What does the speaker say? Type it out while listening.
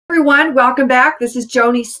Everyone, welcome back. This is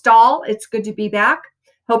Joni Stahl. It's good to be back.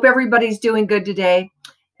 Hope everybody's doing good today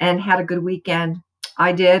and had a good weekend.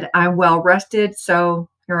 I did. I'm well rested, so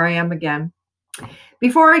here I am again.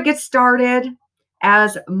 Before I get started,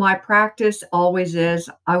 as my practice always is,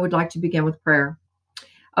 I would like to begin with prayer.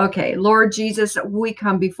 Okay, Lord Jesus, we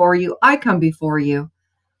come before you. I come before you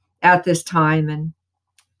at this time, and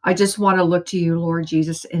I just want to look to you, Lord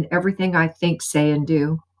Jesus, in everything I think, say, and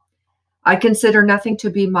do. I consider nothing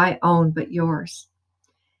to be my own but yours.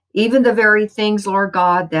 Even the very things, Lord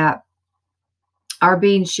God, that are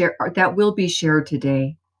being shared, that will be shared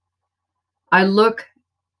today. I look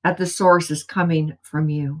at the source as coming from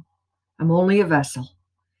you. I'm only a vessel,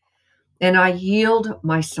 and I yield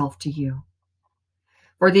myself to you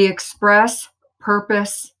for the express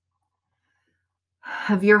purpose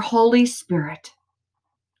of your Holy Spirit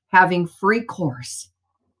having free course.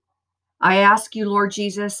 I ask you, Lord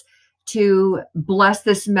Jesus, to bless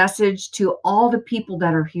this message to all the people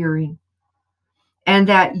that are hearing, and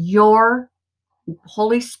that your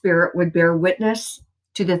Holy Spirit would bear witness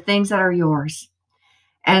to the things that are yours,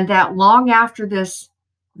 and that long after this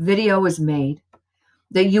video is made,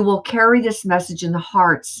 that you will carry this message in the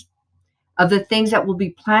hearts of the things that will be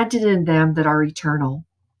planted in them that are eternal.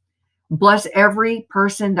 Bless every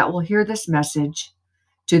person that will hear this message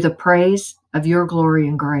to the praise of your glory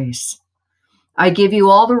and grace. I give you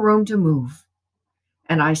all the room to move,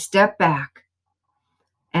 and I step back,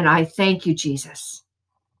 and I thank you, Jesus.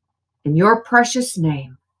 In your precious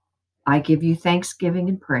name, I give you thanksgiving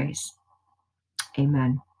and praise.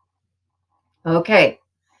 Amen. Okay,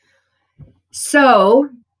 so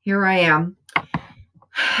here I am,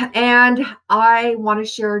 and I want to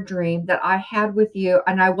share a dream that I had with you,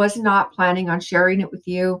 and I was not planning on sharing it with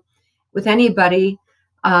you, with anybody.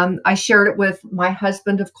 I shared it with my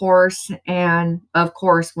husband, of course, and of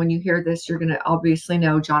course, when you hear this, you're going to obviously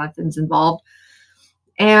know Jonathan's involved.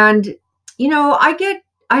 And, you know,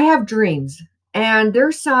 I have dreams, and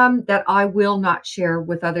there's some that I will not share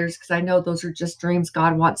with others because I know those are just dreams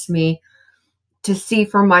God wants me to see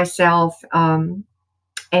for myself, and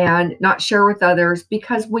not share with others,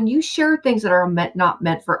 because when you share things that are not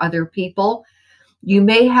meant for other people, you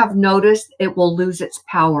may have noticed it will lose its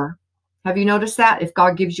power. Have you noticed that? If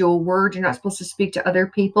God gives you a word, you're not supposed to speak to other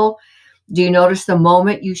people. Do you notice the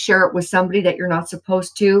moment you share it with somebody that you're not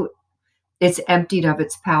supposed to, it's emptied of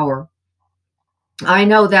its power? I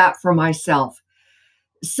know that for myself.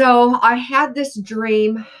 So I had this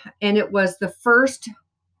dream, and it was the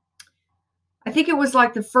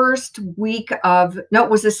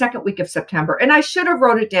second week of September. And I should have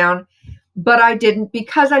wrote it down, but I didn't,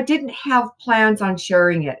 because I didn't have plans on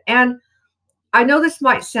sharing it. And I know this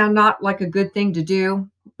might sound not like a good thing to do,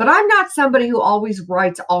 but I'm not somebody who always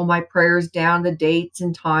writes all my prayers down, the dates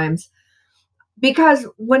and times, because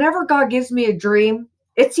whenever God gives me a dream,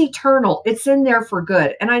 it's eternal. It's in there for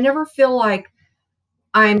good. And I never feel like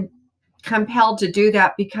I'm compelled to do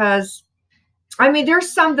that, because, I mean,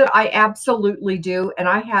 there's some that I absolutely do. And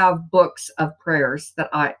I have books of dreams that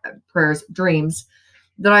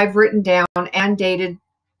I've written down and dated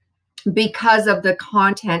because of the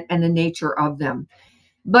content and the nature of them.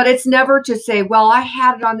 But it's never to say, well, I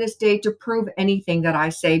had it on this day to prove anything that I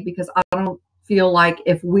say, because I don't feel like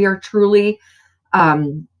if we are truly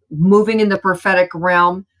moving in the prophetic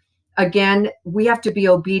realm, again, we have to be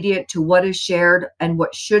obedient to what is shared and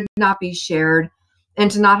what should not be shared, and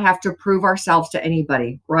to not have to prove ourselves to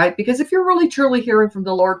anybody, right? Because if you're really truly hearing from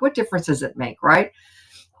the Lord, what difference does it make, right?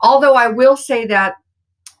 Although I will say that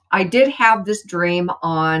I did have this dream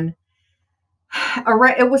on,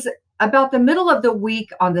 it was about the middle of the week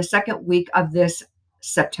on the second week of this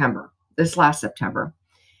last September.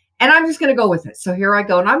 And I'm just going to go with it. So here I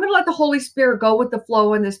go. And I'm going to let the Holy Spirit go with the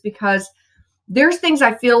flow in this, because there's things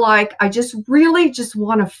I feel like I just really just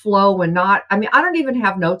want to flow and not, I mean, I don't even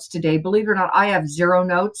have notes today. Believe it or not, I have 0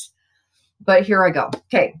 notes, but here I go.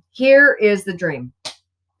 Okay. Here is the dream.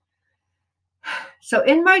 So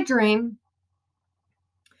in my dream,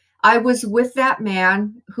 I was with that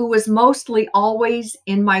man who was mostly always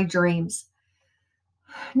in my dreams.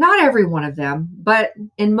 Not every one of them, but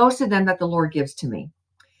in most of them that the Lord gives to me.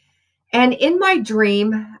 And in my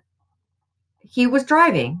dream, he was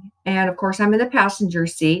driving. And of course, I'm in the passenger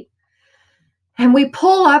seat. And we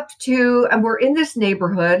pull up and we're in this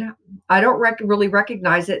neighborhood. I don't really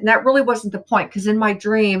recognize it. And that really wasn't the point, because in my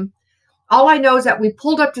dream, all I know is that we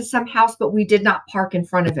pulled up to some house, but we did not park in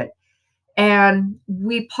front of it. And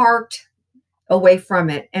we parked away from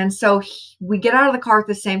it. And so we get out of the car at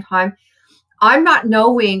the same time. I'm not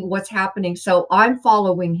knowing what's happening, so I'm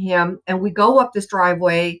following him. And we go up this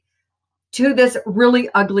driveway to this really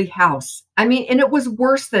ugly house. I mean, and it was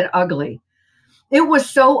worse than ugly. It was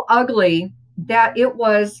so ugly that it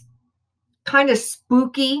was kind of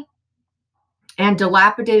spooky and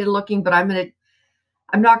dilapidated looking, but I'm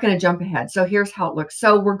not going to jump ahead. So here's how it looks.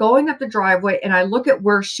 So we're going up the driveway and I look at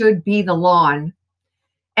where should be the lawn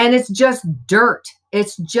and it's just dirt.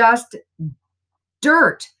 It's just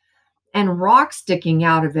dirt and rocks sticking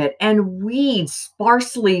out of it and weeds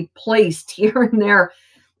sparsely placed here and there.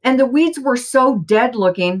 And the weeds were so dead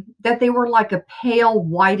looking that they were like a pale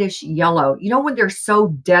whitish yellow. You know, when they're so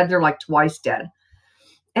dead, they're like twice dead.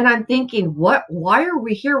 And I'm thinking, why are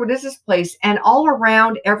we here? What is this place? And all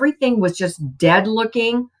around, everything was just dead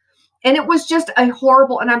looking. And it was just a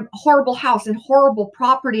horrible house and horrible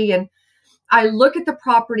property. And I look at the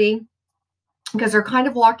property because they're kind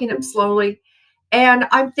of walking up slowly. And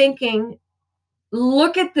I'm thinking,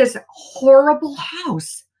 look at this horrible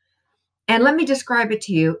house. And let me describe it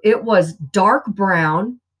to you. It was dark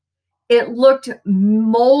brown. It looked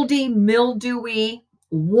moldy, mildewy,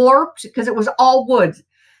 warped because it was all wood,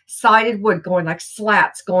 sided wood going like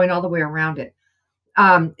slats going all the way around it.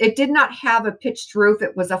 It did not have a pitched roof.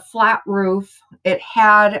 It was a flat roof. It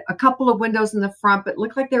had a couple of windows in the front, but it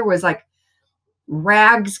looked like there was like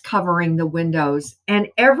rags covering the windows. And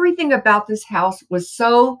everything about this house was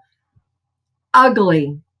so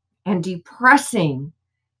ugly and depressing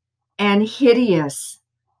and hideous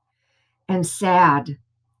and sad.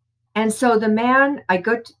 And so the man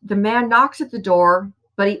knocks at the door,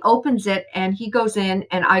 but he opens it and he goes in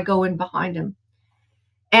and I go in behind him.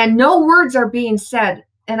 And no words are being said.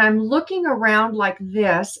 And I'm looking around like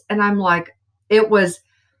this and I'm like, it was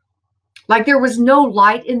like there was no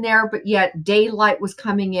light in there, but yet daylight was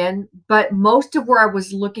coming in. But most of where I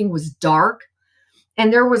was looking was dark.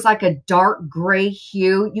 And there was like a dark gray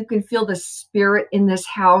hue. You can feel the spirit in this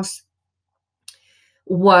house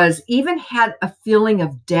even had a feeling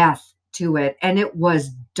of death to it. And it was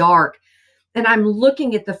dark. And I'm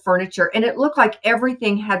looking at the furniture and it looked like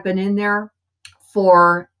everything had been in there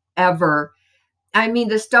forever. I mean,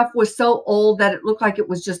 the stuff was so old that it looked like it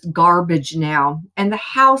was just garbage now. And the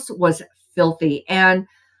house was filthy and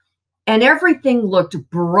everything looked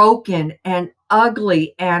broken and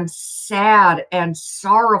ugly and sad and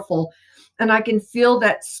sorrowful. And I can feel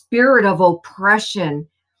that spirit of oppression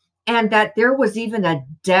and that there was even a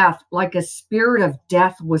death, like a spirit of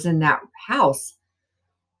death was in that house.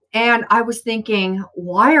 And I was thinking,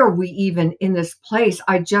 why are we even in this place?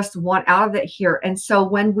 I just want out of it here. And so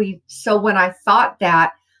when I thought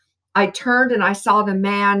that, I turned and I saw the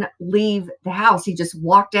man leave the house. He just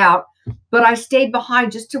walked out, but I stayed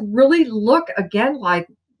behind just to really look again,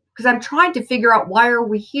 because I'm trying to figure out why are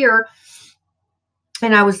we here.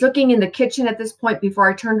 And I was looking in the kitchen at this point before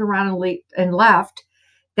I turned around and left,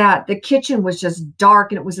 that the kitchen was just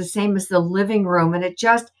dark and it was the same as the living room. And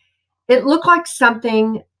it looked like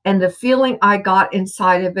something. And the feeling I got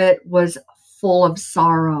inside of it was full of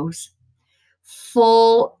sorrows,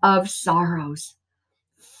 full of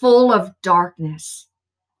darkness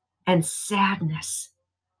and sadness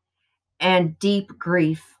and deep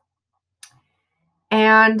grief.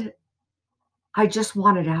 And I just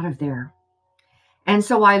wanted out of there. And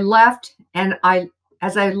so I left, and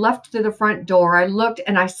as I left through the front door, I looked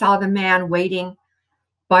and I saw the man waiting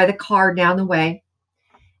by the car down the way.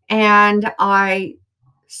 And I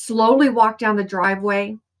slowly walked down the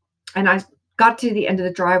driveway and I got to the end of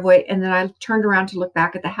the driveway. And then I turned around to look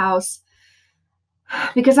back at the house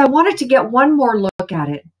because I wanted to get one more look at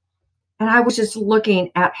it. And I was just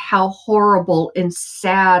looking at how horrible and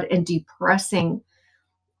sad and depressing.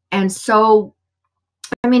 And so,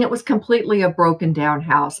 I mean, it was completely a broken down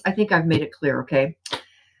house. I think I've made it clear. Okay.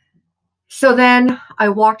 So then I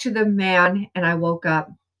walked to the man and I woke up.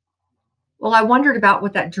 Well, I wondered about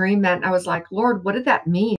what that dream meant. I was like, Lord, what did that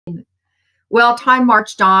mean? Well, time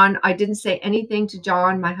marched on. I didn't say anything to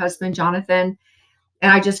John, my husband, Jonathan,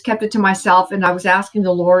 and I just kept it to myself. And I was asking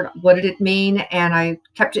the Lord, what did it mean? And I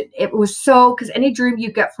kept it. It was because any dream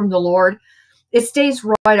you get from the Lord, it stays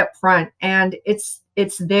right up front and it's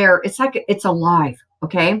there. It's like it's alive.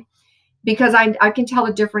 Okay. Because I can tell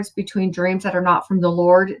the difference between dreams that are not from the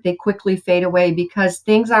Lord. They quickly fade away because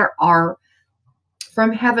things that are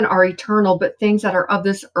from heaven are eternal, but things that are of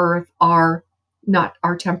this earth are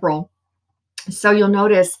temporal. So you'll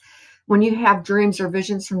notice when you have dreams or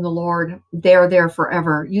visions from the Lord, they're there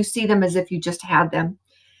forever. You see them as if you just had them.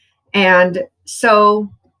 And so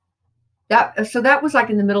that was like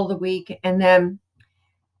in the middle of the week. And then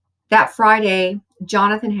that Friday,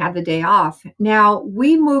 Jonathan had the day off. Now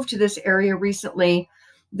we moved to this area recently.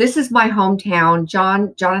 This is my hometown.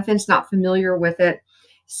 Jonathan's not familiar with it.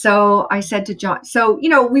 So I said to John, so,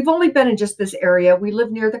 we've only been in just this area. We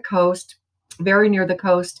live near the coast, very near the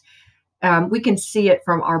coast. We can see it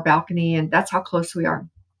from our balcony, and that's how close we are.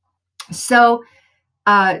 So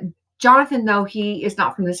Jonathan, though, he is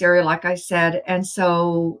not from this area, like I said. And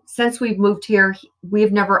so since we've moved here,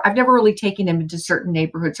 I've never really taken him into certain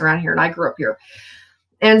neighborhoods around here. And I grew up here.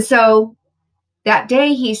 And so that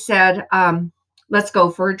day he said, let's go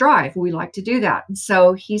for a drive. We like to do that. And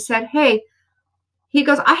so he said, hey, he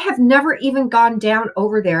goes, I have never even gone down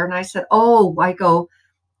over there. And I said,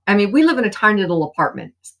 we live in a tiny little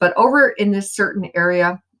apartment, but over in this certain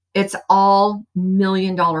area, it's all $1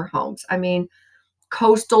 million homes. I mean,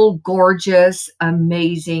 coastal, gorgeous,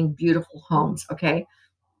 amazing, beautiful homes. Okay.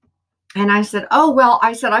 And I said,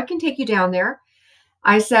 I can take you down there.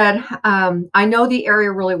 I said, I know the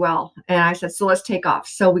area really well. And I said, so let's take off.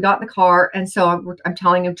 So we got in the car. And so I'm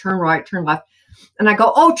telling him, turn right, turn left. And I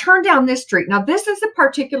go, turn down this street. Now, this is a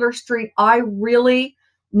particular street I really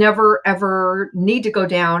never, ever need to go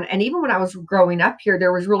down. And even when I was growing up here,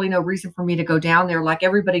 there was really no reason for me to go down there. Like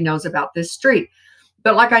everybody knows about this street.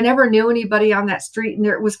 But like I never knew anybody on that street, and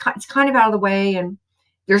it's kind of out of the way, and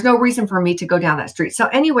there's no reason for me to go down that street. So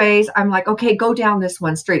anyways, I'm like, okay, go down this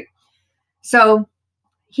one street. So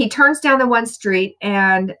he turns down the one street,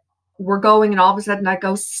 and we're going, and all of a sudden I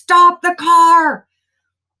go, stop the car.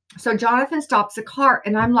 So Jonathan stops the car,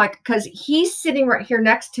 and I'm like, because he's sitting right here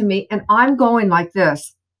next to me, and I'm going like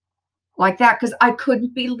this, like that, because I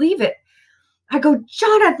couldn't believe it. I go,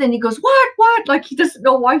 Jonathan. He goes, what? Like he doesn't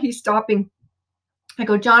know why he's stopping. I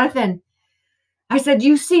go, Jonathan, I said,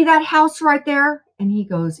 you see that house right there? And he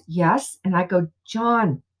goes, yes. And I go,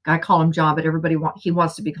 John, I call him John, but he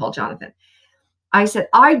wants to be called Jonathan. I said,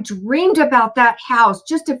 I dreamed about that house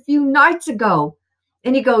just a few nights ago.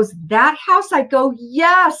 And he goes, that house? I go,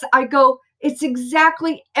 yes. I go, it's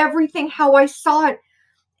exactly everything how I saw it.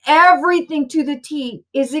 Everything to the T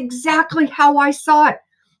is exactly how I saw it.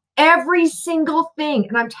 Every single thing.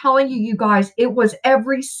 And I'm telling you, you guys, it was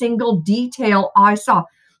every single detail I saw.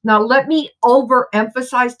 Now, let me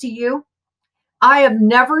overemphasize to you, I have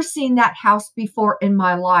never seen that house before in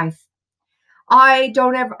my life. I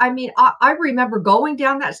remember going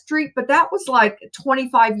down that street, but that was like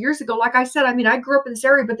 25 years ago. Like I said, I grew up in this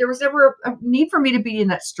area, but there was never a need for me to be in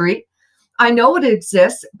that street. I know it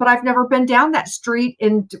exists, but I've never been down that street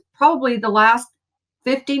in probably the last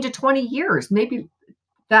 15 to 20 years, maybe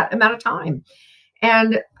that amount of time.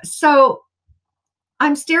 And so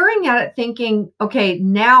I'm staring at it thinking, okay,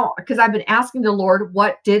 now, because I've been asking the Lord,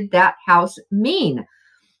 what did that house mean?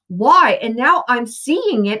 Why? And now I'm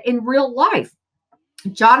seeing it in real life.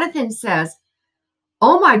 Jonathan says,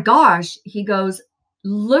 oh my gosh, he goes,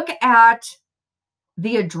 look at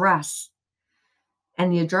the address.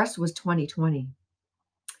 And the address was 2020.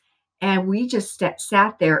 And we just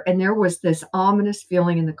sat there, and there was this ominous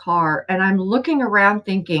feeling in the car. And I'm looking around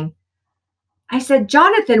thinking, I said,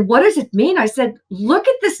 Jonathan, what does it mean? I said, look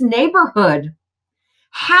at this neighborhood.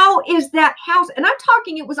 How is that house? And I'm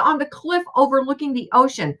talking, it was on the cliff overlooking the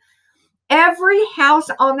ocean. Every house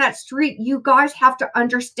on that street, you guys have to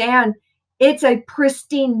understand, it's a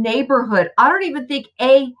pristine neighborhood. I don't even think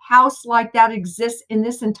a house like that exists in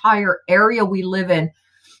this entire area we live in.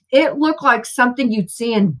 It looked like something you'd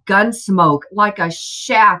see in Gunsmoke, like a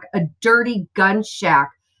shack, a dirty gun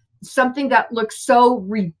shack, something that looks so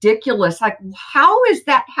ridiculous. Like, how is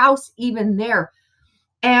that house even there?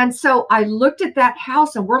 And so I looked at that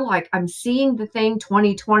house, and we're like, I'm seeing the thing,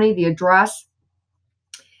 2020, the address.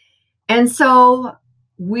 And so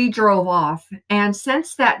we drove off. And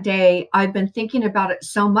since that day, I've been thinking about it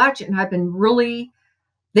so much, and I've been really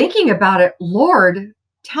thinking about it. Lord,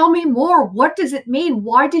 tell me more. What does it mean?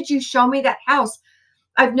 Why did you show me that house?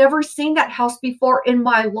 I've never seen that house before in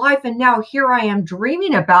my life. And now here I am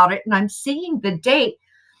dreaming about it, and I'm seeing the date.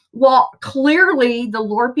 Well, clearly the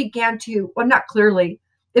Lord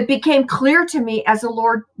it became clear to me as the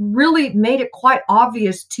Lord really made it quite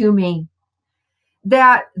obvious to me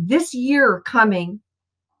that this year coming,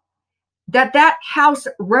 that house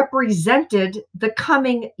represented the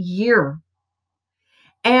coming year.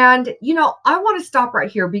 And, I want to stop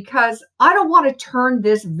right here because I don't want to turn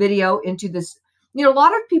this video into this. A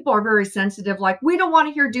lot of people are very sensitive. Like, we don't want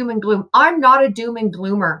to hear doom and gloom. I'm not a doom and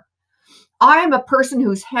gloomer. I am a person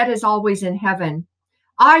whose head is always in heaven.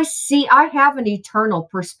 I have an eternal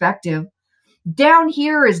perspective. Down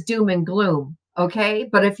here is doom and gloom. Okay.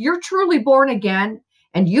 But if you're truly born again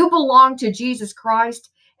and you belong to Jesus Christ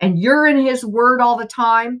and you're in his word all the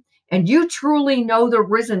time and you truly know the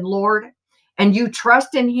risen Lord and you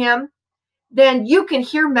trust in him, then you can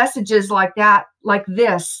hear messages like that, like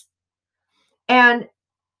this. And,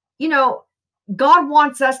 God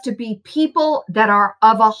wants us to be people that are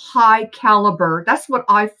of a high caliber. That's what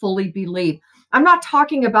I fully believe. I'm not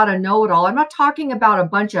talking about a know-it-all. I'm not talking about a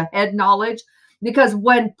bunch of head knowledge, because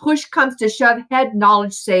when push comes to shove, head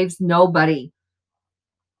knowledge saves nobody.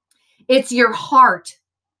 It's your heart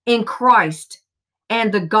in Christ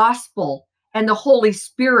and the gospel and the Holy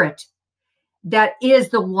Spirit that is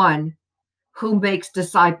the one who makes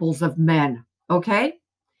disciples of men. Okay?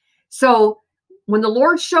 So when the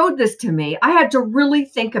Lord showed this to me, I had to really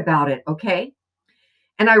think about it. Okay?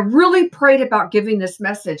 And I really prayed about giving this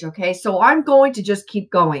message. Okay? So I'm going to just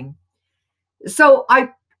keep going. So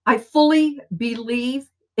I fully believe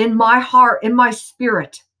in my heart, in my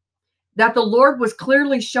spirit, that the Lord was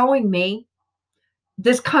clearly showing me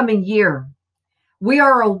this coming year. We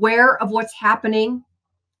are aware of what's happening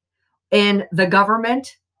in the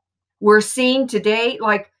government. We're seeing today,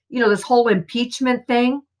 like, this whole impeachment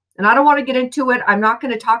thing. And I don't want to get into it. I'm not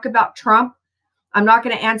going to talk about Trump. I'm not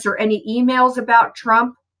going to answer any emails about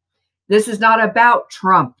Trump. This is not about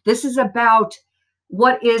Trump. This is about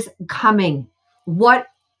what is coming, what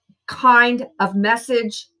kind of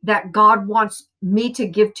message that God wants me to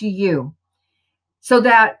give to you, so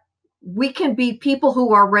that we can be people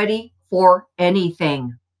who are ready for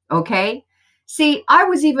anything. Okay? See, I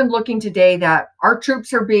was even looking today that our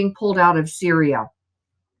troops are being pulled out of Syria,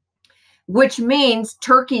 which means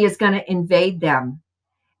Turkey is going to invade them.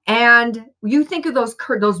 And you think of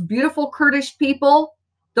those beautiful Kurdish people.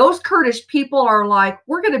 Those Kurdish people are like,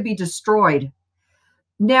 we're going to be destroyed.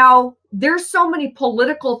 Now, there's so many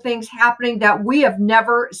political things happening that we have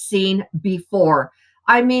never seen before.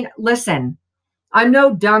 I mean, listen, I'm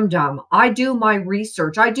no dum-dum. I do my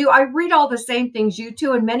research. I read all the same things you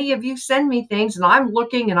do, and many of you send me things, and I'm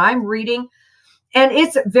looking and I'm reading, and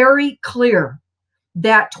it's very clear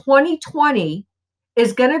that 2020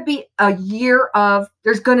 is going to be a year of,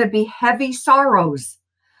 there's going to be heavy sorrows.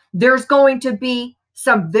 There's going to be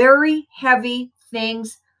some very heavy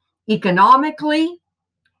things economically,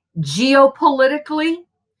 geopolitically,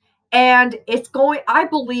 and it's going, I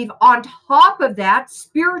believe, on top of that,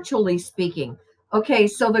 spiritually speaking. Okay,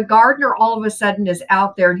 so the gardener all of a sudden is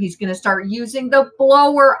out there and he's going to start using the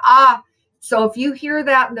blower. So if you hear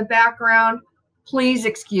that in the background, please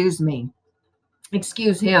excuse me.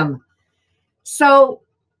 Excuse him. So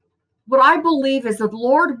what I believe is that the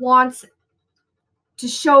Lord wants to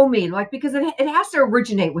show me, like, because it has to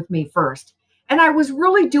originate with me first. And I was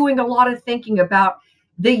really doing a lot of thinking about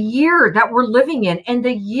the year that we're living in and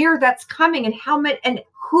the year that's coming and how many and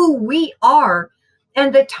who we are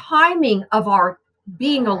and the timing of our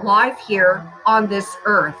being alive here on this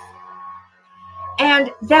earth.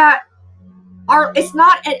 And that it's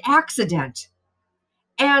not an accident.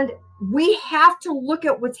 And we have to look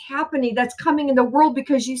at what's happening that's coming in the world,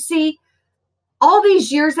 because you see, all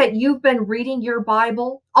these years that you've been reading your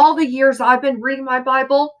Bible, all the years I've been reading my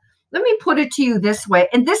Bible, let me put it to you this way.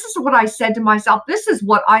 And this is what I said to myself. This is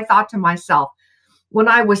what I thought to myself when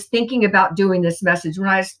I was thinking about doing this message, when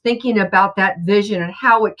I was thinking about that vision and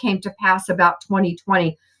how it came to pass about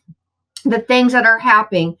 2020, the things that are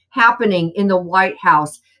happening in the White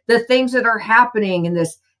House, the things that are happening in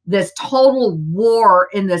this total war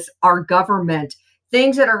in our government,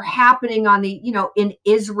 things that are happening on in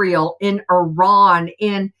Israel, in Iran,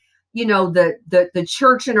 in, the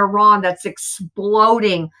church in Iran that's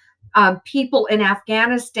exploding. People in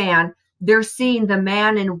Afghanistan, they're seeing the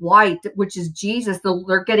man in white, which is Jesus.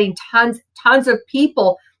 They're getting tons of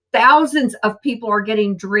people. Thousands of people are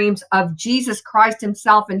getting dreams of Jesus Christ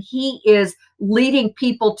himself, and he is leading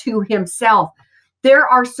people to himself. There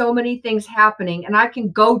are so many things happening, and I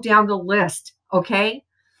can go down the list, okay?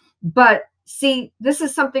 But see, this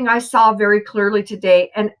is something I saw very clearly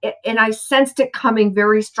today, and I sensed it coming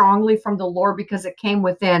very strongly from the Lord, because it came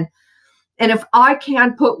within. And if I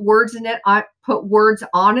can put words in it, I put words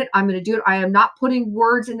on it, I'm going to do it. I am not putting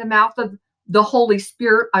words in the mouth of the Holy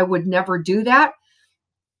Spirit. I would never do that.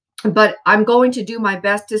 But I'm going to do my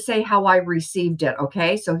best to say how I received it,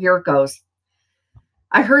 okay? So here it goes.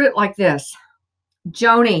 I heard it like this.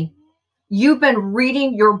 Joni, you've been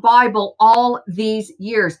reading your Bible all these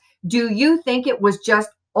years. Do you think it was just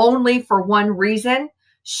only for one reason?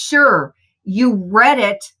 Sure, you read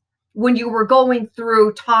it when you were going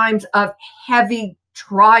through times of heavy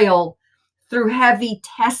trial, through heavy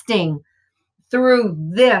testing, through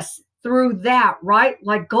this, through that, right?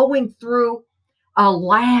 Like going through a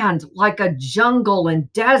land, like a jungle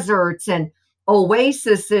and deserts and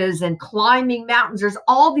oases and climbing mountains. There's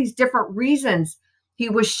all these different reasons he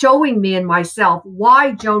was showing me and myself.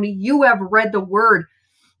 Why, Joni, you have read the word,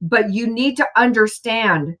 but you need to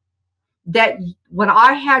understand that when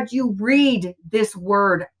I had you read this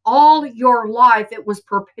word all your life, it was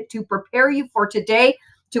to prepare you for today,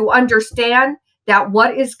 to understand that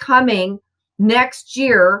what is coming next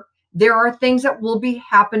year, there are things that will be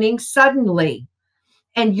happening suddenly.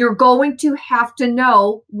 And you're going to have to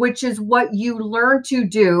know, which is what you learn to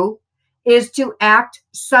do, is to act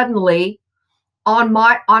suddenly on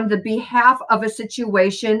the behalf of a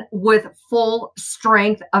situation with full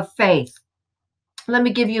strength of faith. Let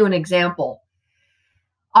me give you an example.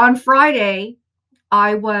 On Friday,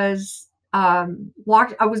 I was I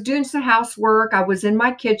was doing some housework. I was in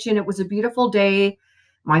my kitchen. It was a beautiful day.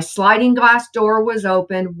 My sliding glass door was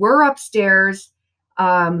open. We're upstairs.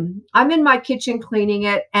 I'm in my kitchen cleaning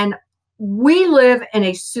it, and we live in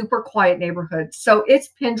a super quiet neighborhood. So it's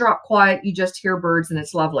pin drop quiet. You just hear birds and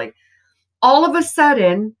it's lovely. All of a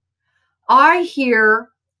sudden, I hear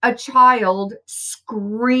a child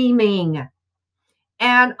screaming.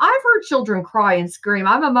 And I've heard children cry and scream.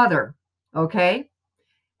 I'm a mother, okay?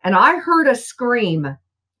 And I heard a scream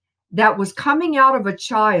that was coming out of a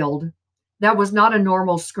child that was not a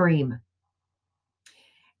normal scream.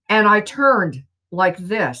 And I turned like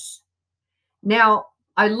this. Now,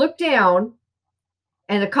 I looked down,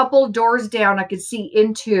 and a couple of doors down, I could see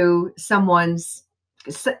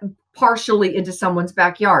partially into someone's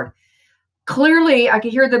backyard. Clearly, I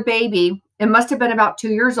could hear the baby. It must have been about 2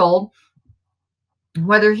 years old.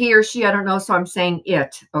 Whether he or she, I don't know, so I'm saying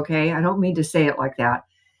it, okay? I don't mean to say it like that.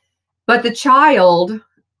 But the child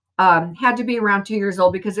had to be around 2 years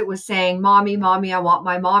old, because it was saying, "Mommy, mommy, I want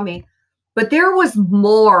my mommy." But there was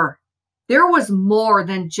more. There was more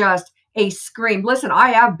than just a scream. Listen, I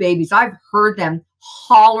have babies. I've heard them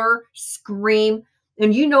holler, scream.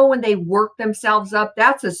 And you know, when they work themselves up,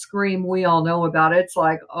 that's a scream we all know about. It's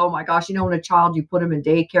like, oh my gosh, you know, when a child, you put them in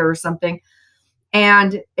daycare or something,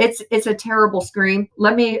 and it's a terrible scream.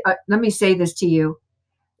 Let me say this to you.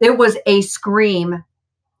 It was a scream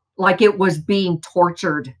like it was being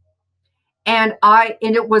tortured. And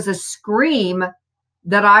it was a scream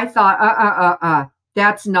that I thought,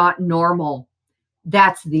 that's not normal.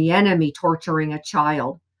 That's the enemy torturing a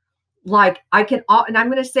child. Like, and I'm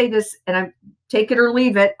going to say this, and I'm take it or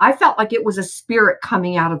leave it. I felt like it was a spirit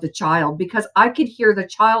coming out of the child, because I could hear the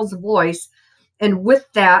child's voice. And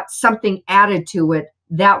with that, something added to it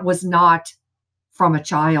that was not from a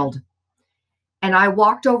child. And I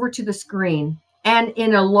walked over to the screen, and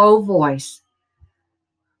in a low voice,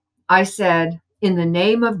 I said, "In the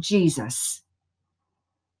name of Jesus,"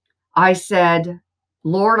 I said,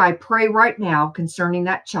 "Lord, I pray right now concerning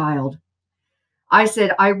that child." I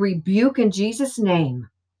said, "I rebuke in Jesus' name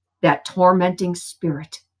that tormenting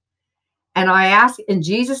spirit. And I ask in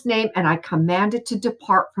Jesus' name, and I command it to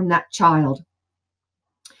depart from that child.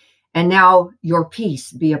 And now your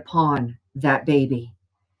peace be upon that baby."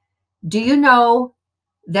 Do you know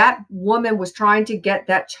that woman was trying to get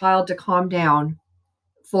that child to calm down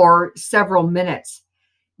for several minutes,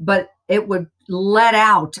 but it would let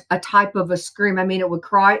out a type of a scream. I mean, it would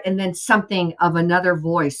cry, and then something of another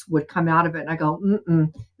voice would come out of it. And I go,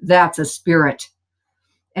 that's a spirit.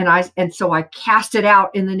 And so I cast it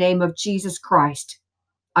out in the name of Jesus Christ.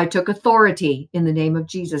 I took authority in the name of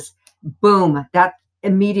Jesus. Boom. That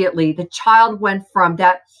immediately, the child went from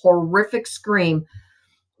that horrific scream,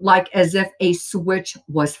 like as if a switch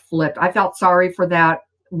was flipped. I felt sorry for that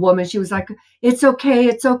woman. She was like, "It's okay,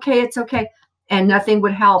 it's okay, it's okay." And nothing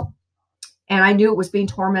would help. And I knew it was being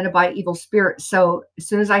tormented by evil spirit. So as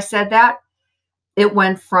soon as I said that, it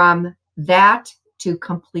went from that to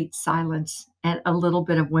complete silence and a little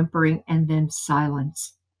bit of whimpering, and then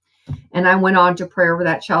silence. And I went on to pray over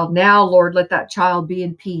that child. "Now, Lord, let that child be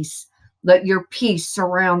in peace. Let your peace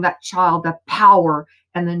surround that child, the power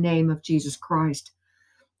and the name of Jesus Christ."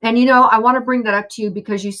 And, you know, I want to bring that up to you,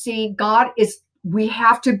 because you see, we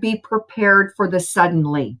have to be prepared for the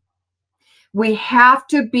suddenly. We have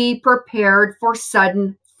to be prepared for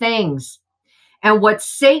sudden things. And what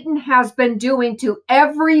Satan has been doing to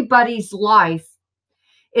everybody's life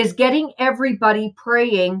is getting everybody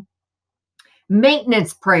praying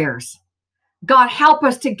maintenance prayers. God, help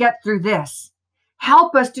us to get through this.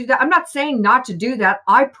 Help us do that. I'm not saying not to do that.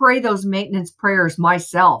 I pray those maintenance prayers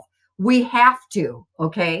myself. We have to,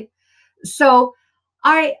 okay? So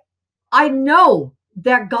I know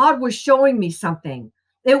that God was showing me something.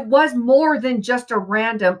 It was more than just a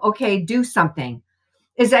random, okay, do something.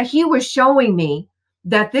 Is that he was showing me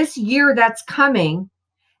that this year that's coming,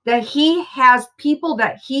 that he has people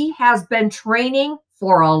that he has been training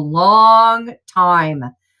for a long time.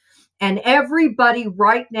 And everybody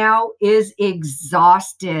right now is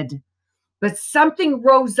exhausted. But something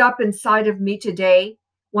rose up inside of me today.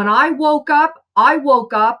 When I woke up, I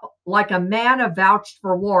woke up like a man avouched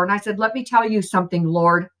for war. And I said, let me tell you something,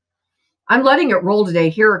 Lord. I'm letting it roll today.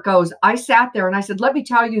 Here it goes. I sat there and I said, let me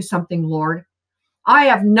tell you something, Lord. I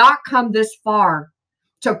have not come this far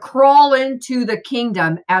to crawl into the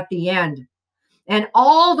kingdom at the end. And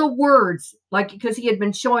all the words, like, because he had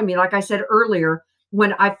been showing me, like I said earlier,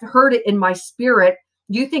 when I heard it in my spirit,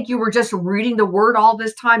 you think you were just reading the word all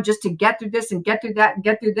this time just to get through this and get through that and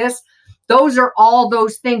get through this? Those are all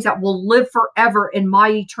those things that will live forever in my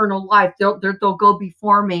eternal life. They'll go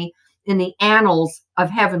before me in the annals of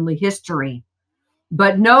heavenly history.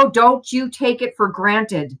 But no, don't you take it for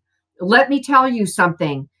granted. Let me tell you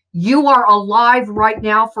something. You are alive right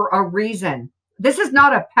now for a reason. This is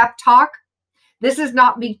not a pep talk. This is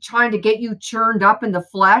not me trying to get you churned up in the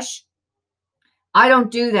flesh. I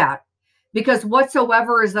don't do that, because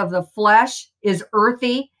whatsoever is of the flesh is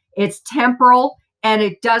earthy, it's temporal, and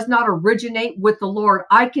it does not originate with the Lord.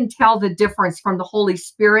 I can tell the difference from the Holy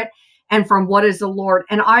Spirit and from what is the Lord.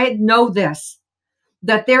 And I know this,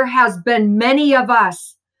 that there has been many of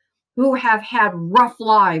us who have had rough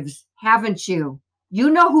lives, haven't you? You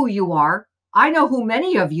know who you are. I know who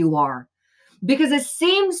many of you are, because it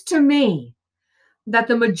seems to me that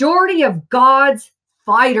the majority of God's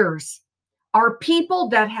fighters are people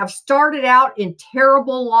that have started out in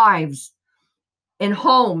terrible lives, in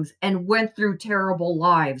homes, and went through terrible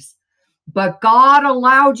lives. But God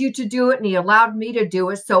allowed you to do it, and he allowed me to do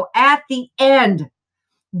it. So at the end,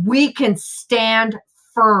 we can stand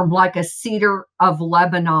firm like a cedar of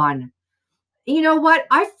Lebanon. You know what?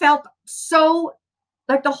 I felt so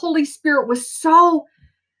like the Holy Spirit was so,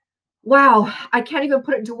 wow, I can't even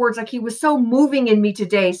put it into words. Like he was so moving in me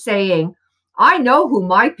today, saying, I know who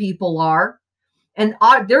my people are. And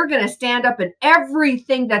they're going to stand up in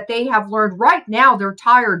everything that they have learned. Right now, they're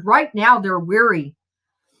tired. Right now, they're weary.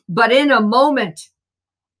 But in a moment,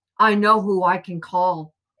 I know who I can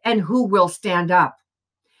call and who will stand up.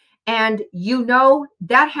 And you know,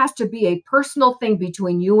 that has to be a personal thing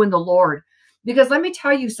between you and the Lord. Because let me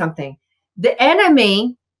tell you something. The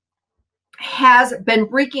enemy has been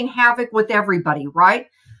wreaking havoc with everybody, right?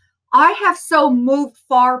 I have so moved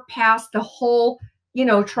far past the whole,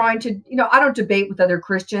 trying to, I don't debate with other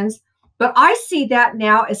Christians, but I see that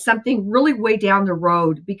now as something really way down the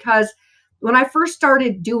road. Because when I first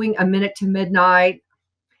started doing A Minute to Midnight,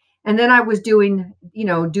 and then I was doing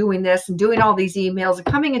this and doing all these emails and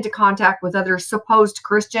coming into contact with other supposed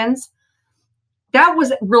Christians, that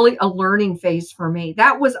was really a learning phase for me.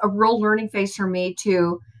 That was a real learning phase for me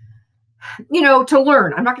to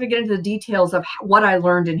learn. I'm not going to get into the details of what I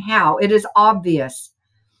learned and how. It is obvious.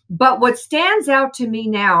 But what stands out to me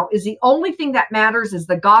now is the only thing that matters is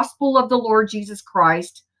the gospel of the Lord Jesus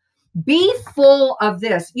Christ. Be full of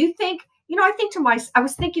this. I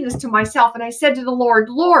was thinking this to myself, and I said to the Lord,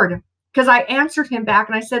 because I answered him back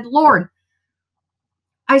and I said, Lord,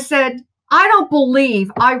 I don't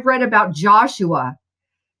believe I read about Joshua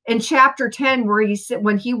in chapter 10, where he said,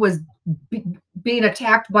 when he was being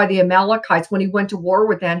attacked by the Amalekites, when he went to war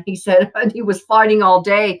with them, he said, and he was fighting all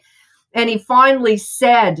day. And he finally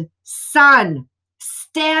said, Sun,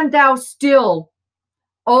 stand thou still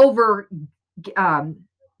over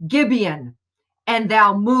Gibeon, and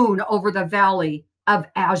thou moon over the valley of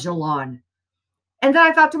Ajalon. And then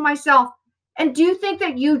I thought to myself, and do you think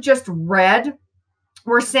that you just read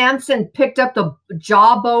where Samson picked up the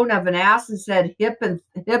jawbone of an ass and said, hip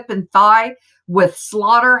and thigh, with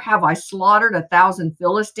slaughter have I slaughtered 1,000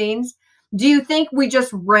 Philistines? Do you think we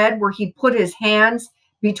just read where he put his hands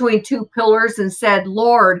between two pillars and said,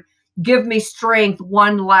 Lord, give me strength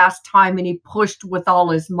one last time? And he pushed with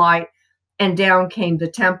all his might, and down came the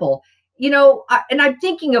temple. And I'm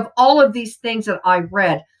thinking of all of these things that I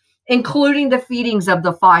read, including the feedings of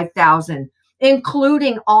the 5,000,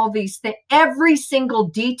 including all these things, every single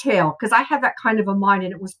detail, because I have that kind of a mind,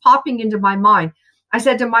 and it was popping into my mind. I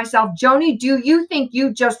said to myself, Joni, do you think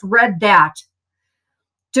you just read that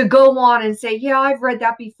to go on and say, yeah, I've read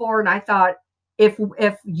that before? And I thought, if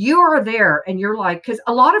you are there and you're like, because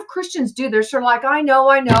a lot of Christians do, they're sort of like, I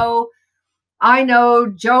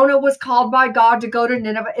know, Jonah was called by God to go to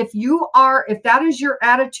Nineveh. If that is your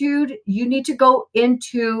attitude, you need to go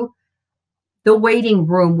into the waiting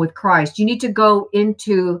room with Christ. You need to go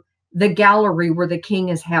into the gallery where the king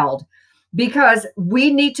is held, because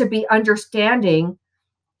we need to be understanding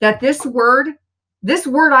that this word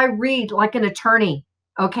I read like an attorney.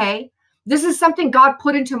 Okay. This is something God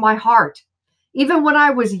put into my heart. Even when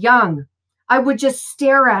I was young, I would just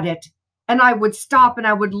stare at it, and I would stop and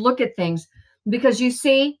I would look at things, because you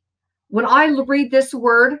see, when I read this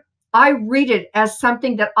word, I read it as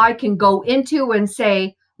something that I can go into and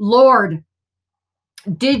say, Lord,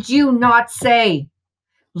 Did you not say,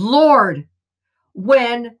 Lord,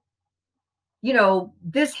 when,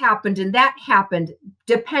 this happened and that happened,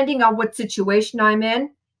 depending on what situation I'm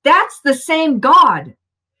in, that's the same God.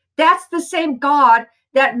 That's the same God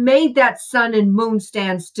that made that sun and moon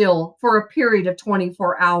stand still for a period of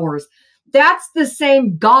 24 hours. That's the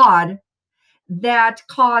same God that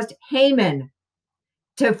caused Haman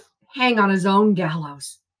to hang on his own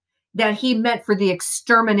gallows, that he meant for the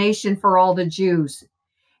extermination for all the Jews.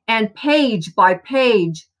 And page by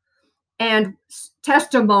page and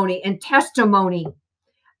testimony and testimony,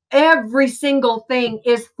 every single thing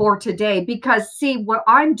is for today. Because see, what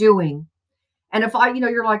I'm doing, and if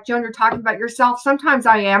you're like, Joan, you're talking about yourself. Sometimes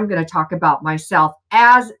I am going to talk about myself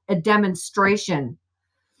as a demonstration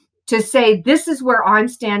to say, this is where I'm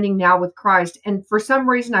standing now with Christ. And for some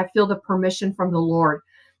reason, I feel the permission from the Lord.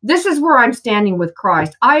 This is where I'm standing with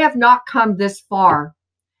Christ. I have not come this far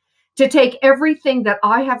to take everything that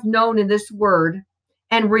I have known in this word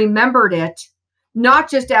and remembered it, not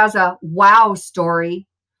just as a wow story,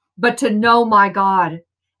 but to know my God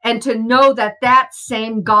and to know that that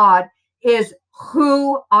same God is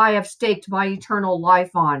who I have staked my eternal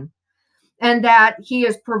life on, and that he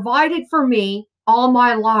has provided for me all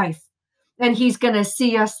my life, and he's going to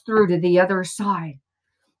see us through to the other side.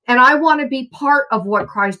 And I want to be part of what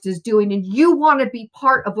Christ is doing, and you want to be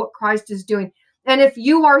part of what Christ is doing. And if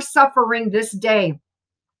you are suffering this day,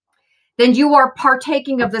 then you are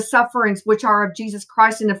partaking of the sufferings which are of Jesus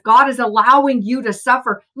Christ. And if God is allowing you to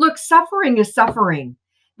suffer, look, suffering is suffering.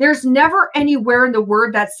 There's never anywhere in the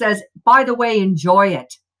word that says, by the way, enjoy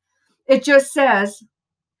it. It just says,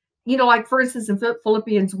 like for instance, in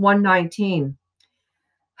Philippians 1:19,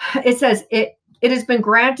 it says, it has been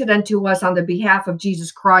granted unto us on the behalf of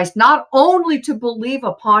Jesus Christ, not only to believe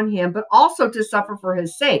upon him, but also to suffer for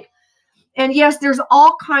his sake. And yes, there's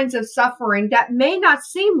all kinds of suffering that may not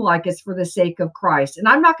seem like it's for the sake of Christ. And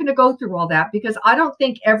I'm not going to go through all that because I don't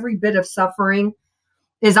think every bit of suffering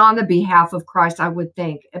is on the behalf of Christ, I would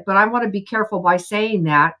think. But I want to be careful by saying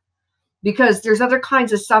that because there's other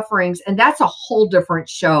kinds of sufferings, and that's a whole different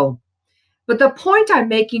show. But the point I'm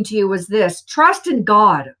making to you is this: trust in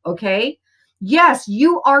God, okay? Yes,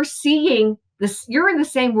 you are seeing this. You're in the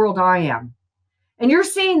same world I am. And you're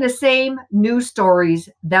seeing the same news stories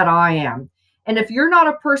that I am. And if you're not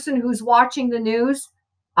a person who's watching the news,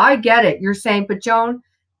 I get it. You're saying, but Joan,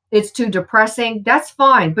 it's too depressing. That's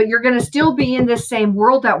fine. But you're going to still be in this same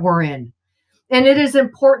world that we're in. And it is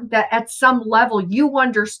important that at some level you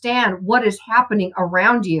understand what is happening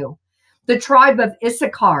around you. The tribe of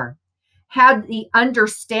Issachar had the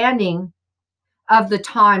understanding of the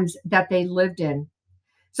times that they lived in,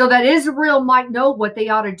 so that Israel might know what they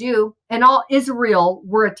ought to do, and all Israel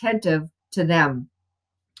were attentive to them.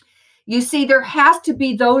 You see, there has to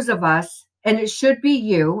be those of us, and it should be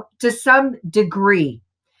you to some degree,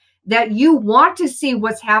 that you want to see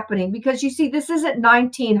what's happening, because you see, this isn't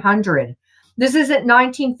 1900. This isn't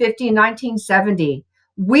 1950, 1970.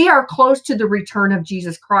 We are close to the return of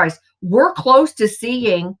Jesus Christ. We're close to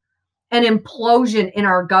seeing an implosion in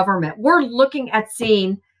our government. We're looking at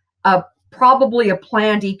seeing probably a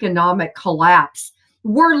planned economic collapse.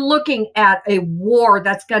 We're looking at a war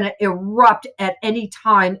that's going to erupt at any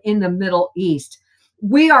time in the Middle East.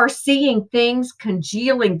 We are seeing things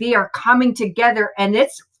congealing. They are coming together, and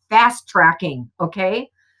it's fast tracking. Okay.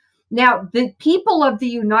 Now, the people of the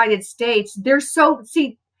United States,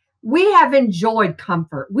 we have enjoyed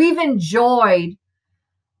comfort. We've enjoyed,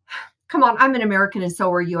 come on, I'm an American and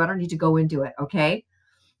so are you. I don't need to go into it. Okay.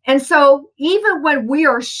 And so even when we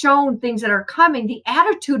are shown things that are coming, the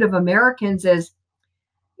attitude of Americans is,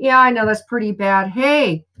 yeah, I know that's pretty bad.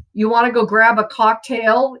 Hey, you want to go grab a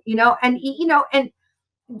cocktail,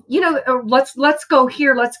 let's go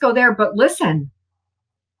here, let's go there. But listen,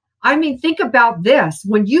 I mean, think about this.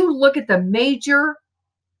 When you look at the major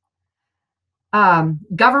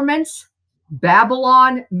governments,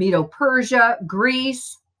 Babylon, Medo-Persia,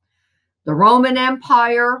 Greece, the Roman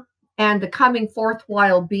Empire, and the coming fourth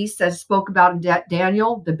wild beast, as spoke about in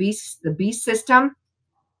Daniel, the beast system.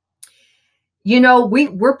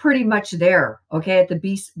 We're pretty much there, okay, at the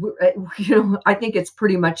beast. I think it's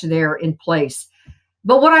pretty much there in place.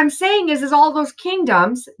 But what I'm saying is all those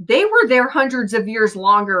kingdoms, they were there hundreds of years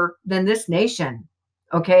longer than this nation,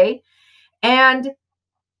 okay? And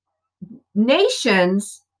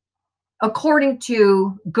nations, according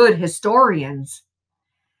to good historians,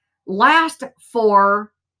 last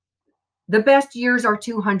for the best years are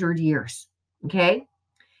 200 years, okay?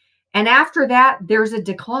 And after that, there's a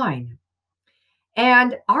decline.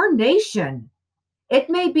 And our nation, it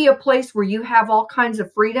may be a place where you have all kinds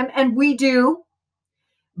of freedom, and we do,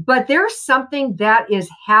 But there's something that is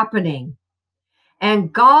happening,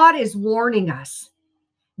 and God is warning us.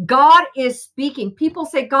 God is speaking. People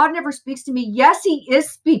say, God never speaks to me. Yes, he is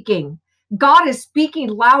speaking. God is speaking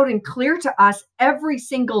loud and clear to us every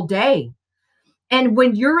single day. And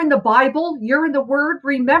when you're in the Bible, you're in the Word,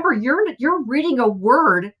 remember, you're reading a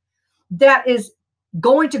word that is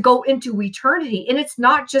going to go into eternity. And it's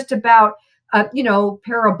not just about,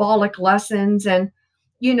 parabolic lessons and,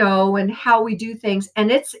 and how we do things.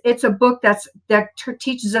 And it's a book that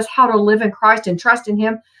teaches us how to live in Christ and trust in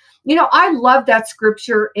him. I love that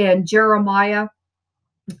scripture in Jeremiah.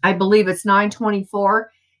 I believe it's 9:24.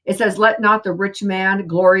 It says, let not the rich man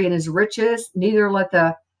glory in his riches, neither let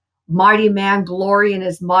the mighty man glory in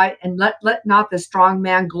his might, and let not the strong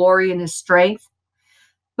man glory in his strength.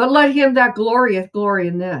 But let him that glorieth glory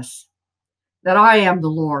in this, that I am the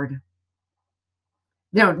Lord.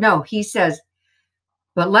 No, he says,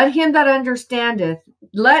 but let him that understandeth,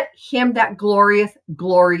 let him that glorieth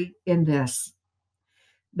glory in this,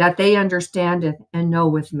 that they understandeth and know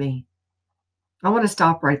with me. I want to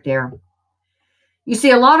stop right there. You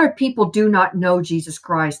see, a lot of people do not know Jesus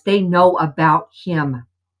Christ. They know about him.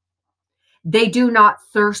 They do not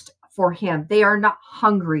thirst for him. They are not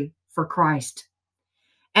hungry for Christ.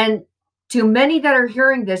 And to many that are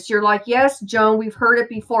hearing this, you're like, yes, Joan, we've heard it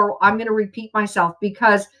before. I'm going to repeat myself,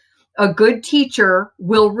 because a good teacher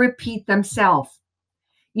will repeat themselves.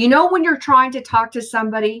 When you're trying to talk to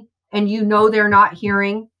somebody and they're not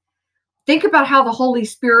hearing, think about how the Holy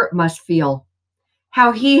Spirit must feel,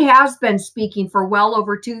 how he has been speaking for well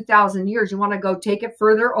over 2,000 years. You want to go take it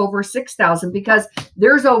further, over 6,000, because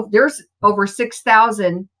there's over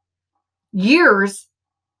 6,000 years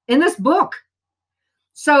in this book.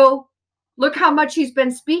 So look how much he's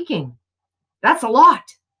been speaking. That's a lot.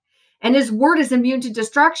 And his word is immune to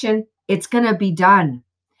destruction. It's going to be done.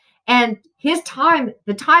 And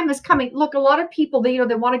the time is coming. Look, a lot of people, they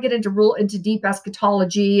want to get into deep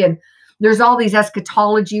eschatology, and there's all these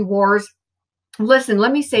eschatology wars. Listen,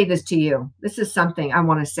 let me say this to you. This is something I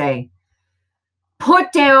want to say.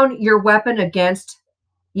 Put down your weapon against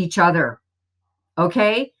each other.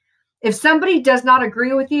 Okay? If somebody does not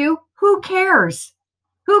agree with you, who cares?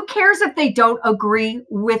 Who cares if they don't agree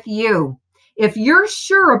with you? If you're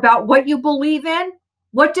sure about what you believe in,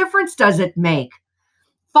 what difference does it make?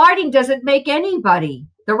 Fighting doesn't make anybody.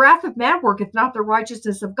 The wrath of man worketh not the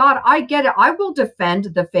righteousness of God. I get it. I will defend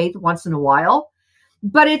the faith once in a while,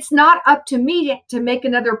 but it's not up to me to make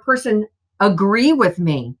another person agree with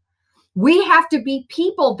me. We have to be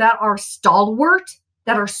people that are stalwart,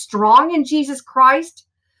 that are strong in Jesus Christ,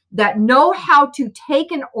 that know how to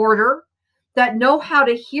take an order, that know how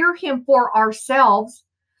to hear him for ourselves.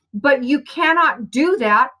 But you cannot do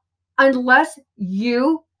that unless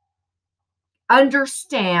you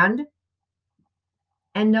understand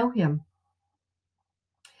and know him.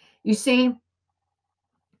 You see,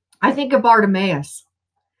 I think of Bartimaeus.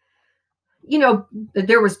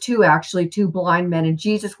 There was two blind men, and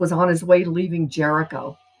Jesus was on his way to leaving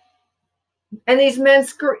Jericho. And these men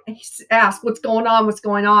ask, what's going on? What's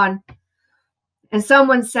going on? And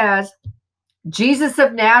someone says, Jesus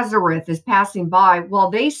of Nazareth is passing by.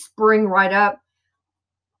 Well, they spring right up.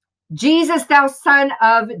 Jesus, thou son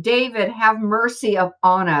of David, have mercy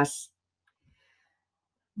upon us.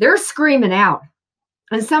 They're screaming out.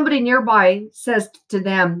 And somebody nearby says to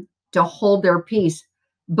them to hold their peace.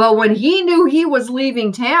 But when he knew he was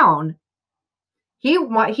leaving town, he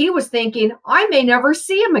was thinking, I may never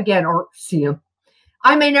see him again, or see him.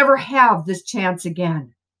 I may never have this chance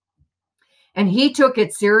again. And he took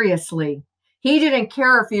it seriously. He didn't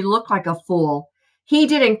care if he looked like a fool. He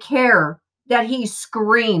didn't care that he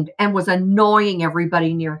screamed and was annoying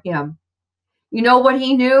everybody near him. You know what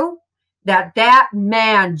he knew? That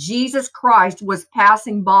man, Jesus Christ, was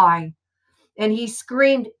passing by. And he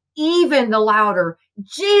screamed even the louder,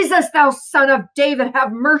 Jesus, thou son of David,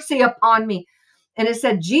 have mercy upon me. And it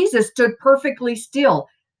said Jesus stood perfectly still.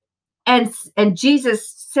 And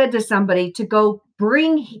Jesus said to somebody to go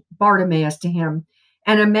bring Bartimaeus to him.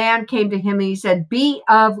 And a man came to him and he said, be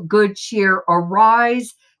of good cheer,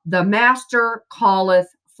 arise, the master calleth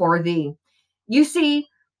for thee. You see,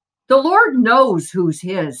 the Lord knows who's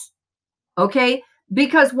his, okay?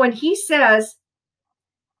 Because when he says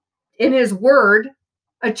in his word,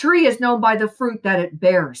 a tree is known by the fruit that it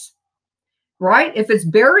bears, right? If it's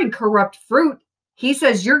bearing corrupt fruit, he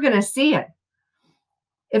says you're going to see it.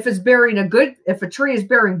 If a tree is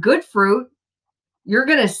bearing good fruit, you're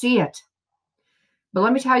going to see it. But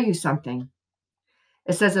let me tell you something.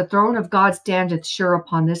 It says, the throne of God standeth sure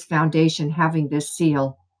upon this foundation, having this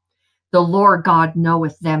seal. The Lord God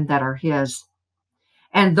knoweth them that are his.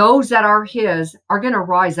 And those that are his are going to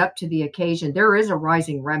rise up to the occasion. There is a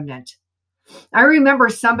rising remnant. I remember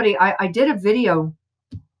I did a video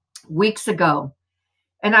weeks ago,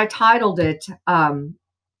 and I titled it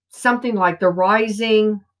something like The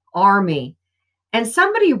Rising Army. And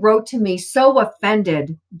somebody wrote to me so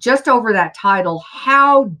offended just over that title.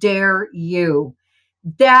 How dare you?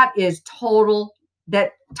 That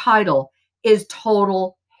title is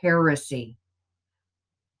total heresy.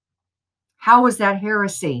 How is that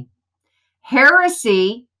heresy?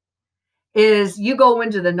 Heresy is you go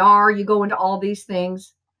into the NAR, you go into all these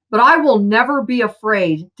things, but I will never be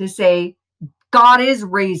afraid to say God is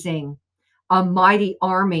raising a mighty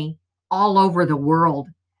army all over the world.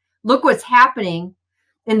 Look what's happening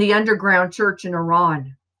in the underground church in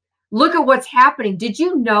Iran. Look at what's happening. Did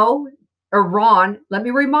you know Iran, let me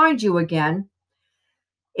remind you again,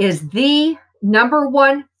 is the number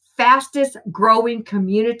one fastest growing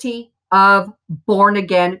community of born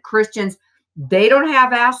again Christians. They don't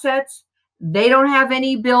have assets. They don't have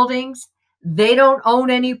any buildings. They don't own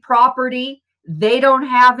any property. They don't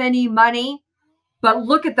have any money. But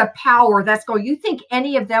look at the power that's going. You think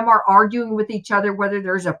any of them are arguing with each other, whether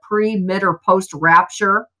there's a pre, mid, or post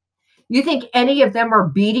rapture? You think any of them are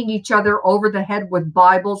beating each other over the head with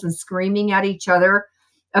Bibles and screaming at each other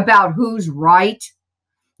about who's right?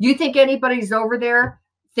 You think anybody's over there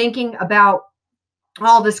thinking about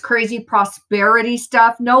all this crazy prosperity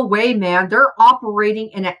stuff? No way, man. They're operating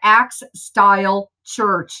in an Acts style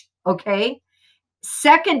church. Okay.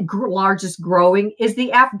 Second largest growing is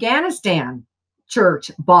the Afghanistan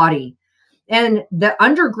church body. And the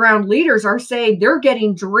underground leaders are saying they're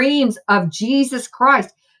getting dreams of Jesus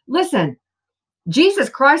Christ. Listen, Jesus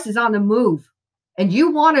Christ is on the move, and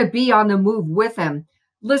you want to be on the move with him.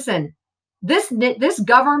 Listen, this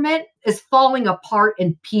government is falling apart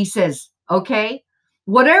in pieces, okay?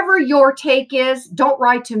 Whatever your take is, don't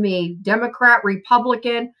write to me, Democrat,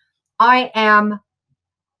 Republican. I am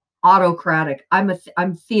autocratic. I'm a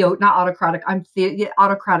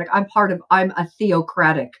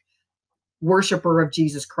theocratic worshiper of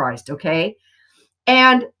Jesus Christ, okay?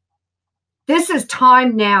 And this is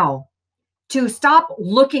time now to stop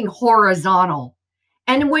looking horizontal.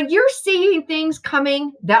 And when you're seeing things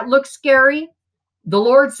coming that look scary, the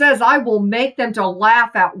Lord says, I will make them to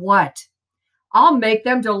laugh at what? I'll make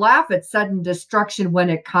them to laugh at sudden destruction when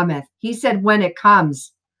it cometh. He said, when it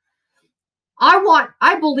comes.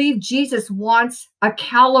 I believe Jesus wants a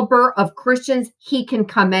caliber of Christians he can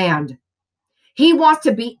command. He wants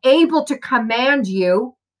to be able to command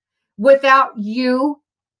you without you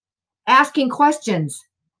asking questions,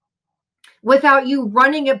 without you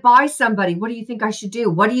running it by somebody. What do you think I should do?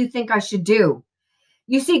 What do you think I should do?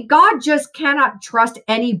 You see, God just cannot trust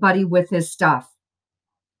anybody with his stuff.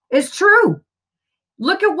 It's true.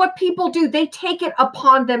 Look at what people do. They take it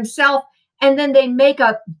upon themselves, and then they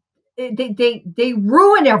they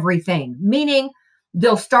ruin everything, meaning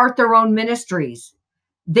they'll start their own ministries.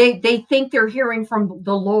 They think they're hearing from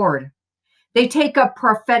the Lord. They take up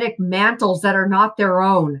prophetic mantles that are not their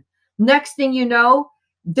own. Next thing you know,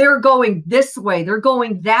 they're going this way, they're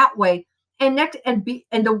going that way. And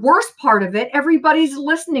the worst part of it, everybody's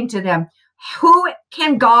listening to them. Who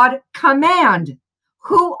can God command?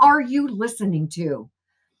 Who are you listening to?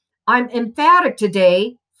 I'm emphatic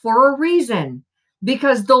today for a reason,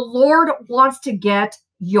 because the Lord wants to get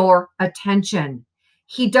your attention.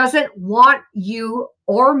 He doesn't want you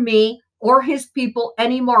or me or his people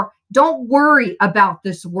anymore. Don't worry about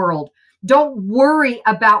this world. Don't worry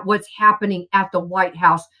about what's happening at the White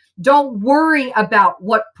House. Don't worry about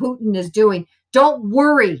what Putin is doing. Don't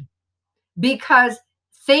worry, because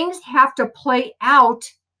things have to play out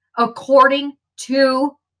according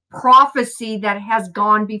to prophecy that has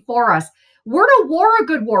gone before us. We're to war a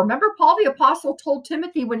good war. Remember, Paul the Apostle told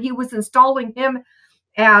Timothy when he was installing him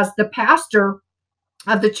as the pastor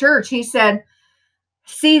of the church, he said,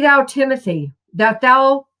 see thou, Timothy, that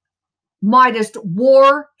thou mightest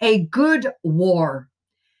war a good war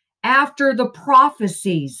after the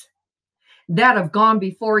prophecies that have gone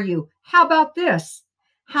before you. How about this?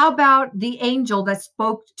 How about the angel that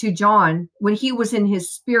spoke to John when he was in his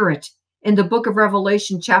spirit in the book of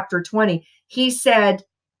Revelation, chapter 20? He said,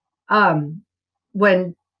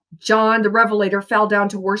 when John the Revelator fell down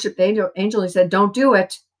to worship the angel, he said, don't do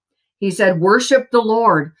it. He said, worship the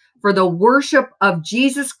Lord, for the worship of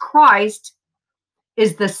Jesus Christ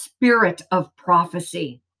is the spirit of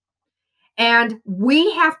prophecy. And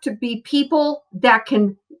we have to be people that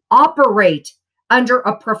can operate under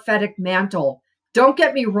a prophetic mantle. Don't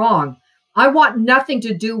get me wrong. I want nothing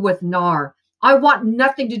to do with NAR. I want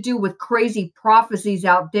nothing to do with crazy prophecies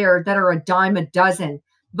out there that are a dime a dozen.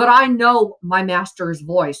 but I know my master's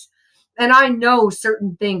voice, and I know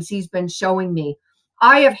certain things he's been showing me.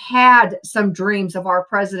 I have had some dreams of our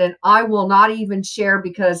president I will not even share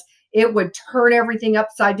because it would turn everything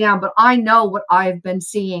upside down, but I know what I've been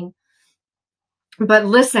seeing. But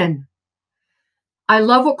listen, I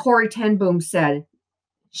love what Corrie ten Boom said.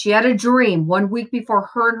 She had a dream 1 week before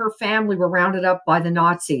her and her family were rounded up by the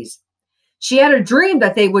Nazis. She had a dream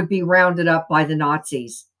that they would be rounded up by the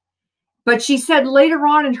Nazis. But she said later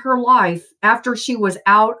on in her life, after she was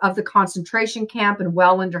out of the concentration camp and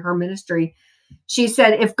well into her ministry, she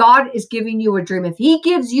said, if God is giving you a dream, if he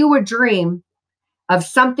gives you a dream of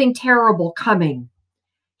something terrible coming,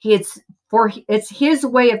 it's his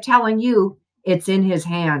way of telling you it's in his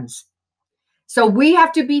hands. So we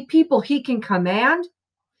have to be people he can command,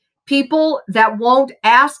 people that won't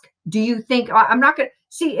ask, do you think I'm not going to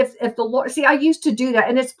see if the Lord, see, I used to do that,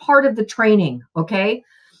 and it's part of the training. Okay.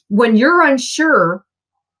 When you're unsure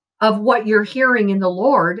of what you're hearing in the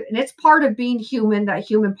Lord, and it's part of being human, that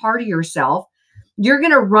human part of yourself, you're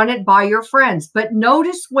going to run it by your friends. But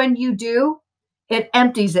notice when you do, it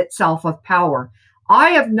empties itself of power. I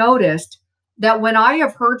have noticed that when I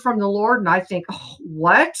have heard from the Lord and I think, oh,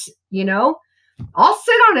 what, I'll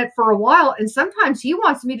sit on it for a while. And sometimes he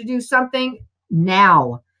wants me to do something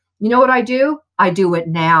now. You know what I do? I do it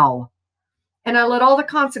now. And I let all the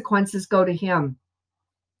consequences go to him.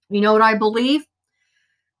 You know what I believe?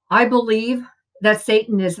 I believe that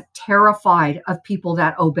Satan is terrified of people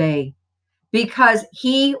that obey because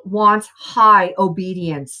he wants high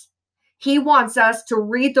obedience. He wants us to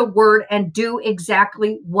read the word and do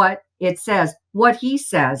exactly what it says, what he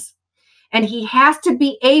says. And he has to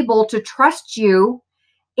be able to trust you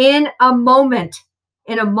in a moment's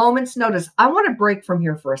notice. I want to break from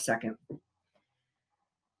here for a second.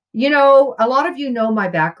 A lot of you know my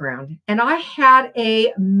background, and I had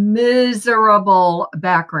a miserable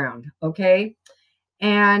background. Okay.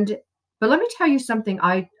 But let me tell you something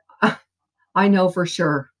I know for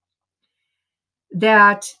sure,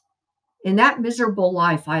 that in that miserable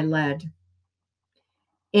life I led,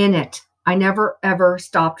 in it, I never, ever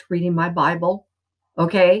stopped reading my Bible.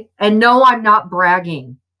 Okay. And no, I'm not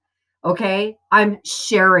bragging. Okay. I'm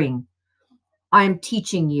sharing. I'm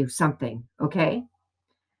teaching you something. Okay.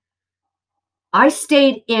 I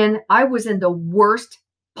was in the worst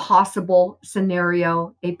possible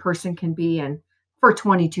scenario a person can be in for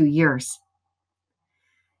 22 years.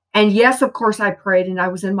 And yes, of course, I prayed and I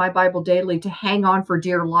was in my Bible daily to hang on for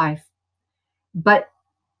dear life. But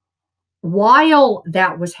while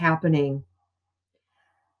that was happening,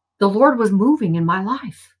 the Lord was moving in my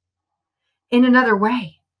life in another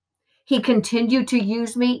way. He continued to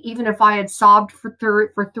use me, even if I had sobbed for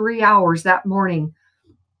 3 hours that morning.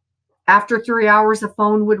 After 3 hours, the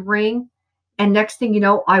phone would ring. And next thing you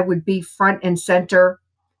know, I would be front and center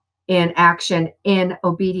in action, in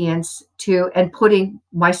obedience to, and putting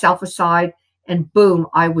myself aside. And boom,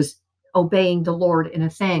 I was obeying the Lord in a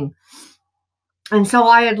thing. And so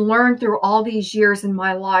I had learned through all these years in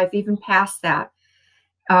my life, even past that,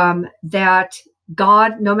 that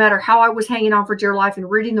God, no matter how I was hanging on for dear life and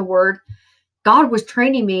reading the word, God was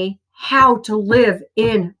training me how to live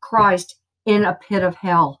in Christ in a pit of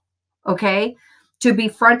hell. Okay. To be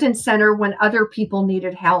front and center when other people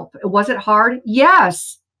needed help. Was it hard?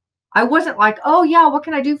 Yes. I wasn't like, oh yeah, what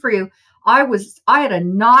can I do for you? I had a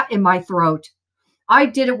knot in my throat. I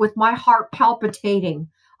did it with my heart palpitating.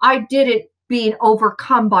 I did it being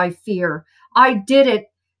overcome by fear. I did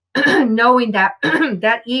it knowing that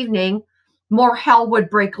that evening more hell would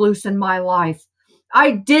break loose in my life.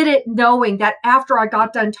 I did it knowing that after I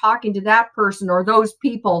got done talking to that person or those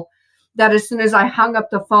people, that as soon as I hung up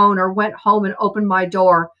the phone or went home and opened my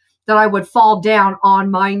door, that I would fall down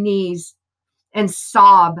on my knees and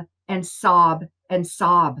sob and sob and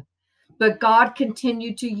sob. But God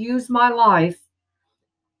continued to use my life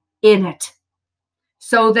in it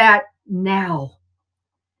so that now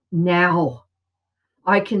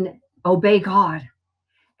I can obey God,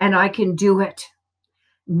 and I can do it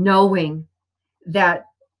knowing that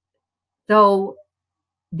though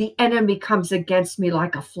the enemy comes against me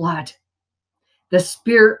like a flood, the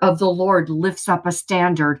Spirit of the Lord lifts up a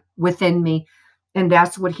standard within me, and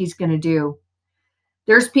that's what he's going to do.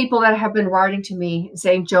 There's people that have been writing to me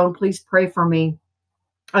saying, Joan, please pray for me.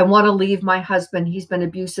 I want to leave my husband. He's been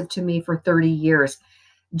abusive to me for 30 years.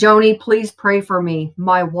 Joni, please pray for me.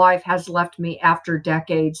 My wife has left me after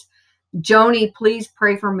decades. Joni, please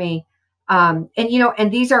pray for me. And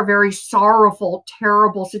these are very sorrowful,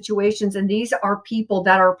 terrible situations. And these are people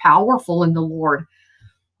that are powerful in the Lord.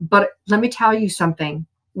 But let me tell you something.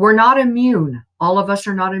 We're not immune. All of us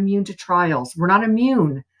are not immune to trials. We're not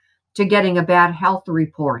immune. to getting a bad health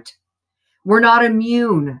report. We're not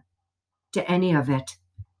immune to any of it.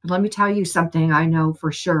 But let me tell you something I know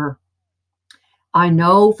for sure. I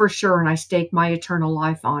know for sure, and I stake my eternal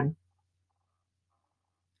life on,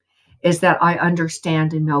 is that I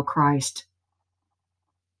understand and know Christ.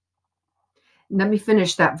 Let me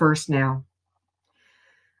finish that verse now.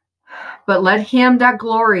 But let him that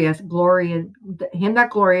glorieth glory in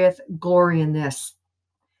this,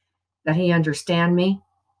 that he understand me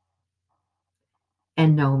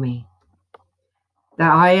and know me,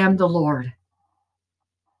 that I am the Lord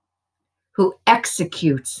who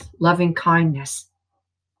executes loving kindness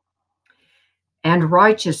and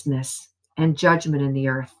righteousness and judgment in the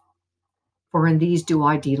earth. For in these do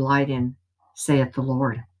I delight in, saith the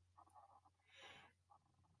Lord.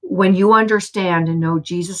 When you understand and know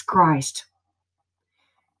Jesus Christ,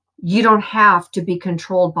 you don't have to be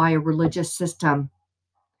controlled by a religious system.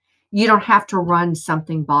 You don't have to run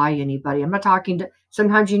something by anybody. I'm not talking to,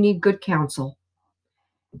 sometimes you need good counsel,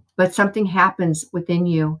 but something happens within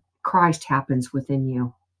you. Christ happens within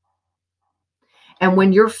you. And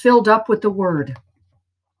when you're filled up with the word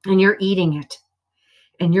and you're eating it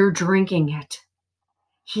and you're drinking it,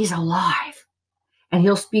 he's alive and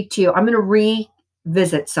he'll speak to you. I'm going to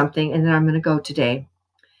revisit something and then I'm going to go today.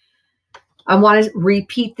 I want to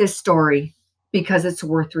repeat this story because it's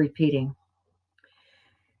worth repeating.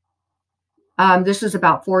 This was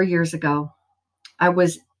about 4 years ago. I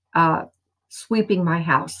was sweeping my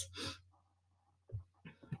house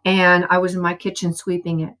and I was in my kitchen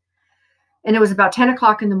sweeping it. And it was about 10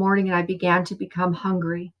 o'clock in the morning and I began to become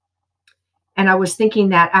hungry. And I was thinking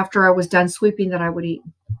that after I was done sweeping that I would eat.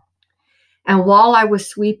 And while I was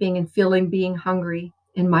sweeping and being hungry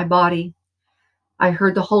in my body, I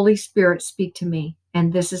heard the Holy Spirit speak to me.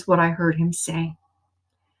 And this is what I heard him say.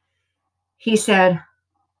 He said,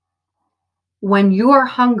 when you are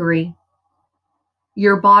hungry,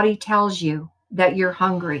 your body tells you that you're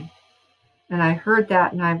hungry. And I heard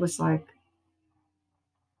that and I was like,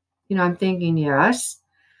 I'm thinking, yes.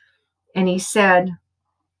 And he said,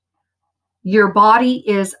 your body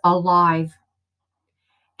is alive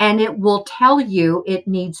and it will tell you it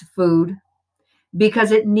needs food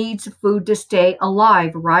because it needs food to stay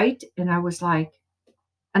alive, right? And I was like,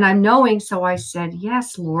 and I'm knowing, so I said,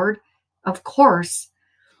 yes, Lord, of course.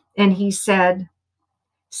 And he said,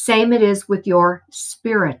 same it is with your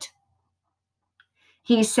spirit.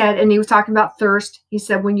 He said, and he was talking about thirst. He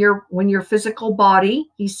said, when your physical body,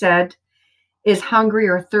 he said, is hungry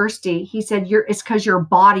or thirsty, he said, it's because your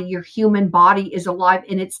body, your human body is alive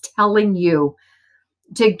and it's telling you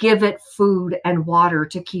to give it food and water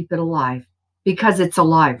to keep it alive because it's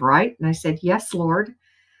alive, right? And I said, yes, Lord.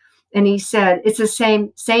 And he said, it's the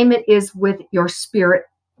same it is with your spirit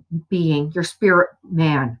being, your spirit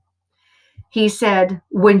man. He said,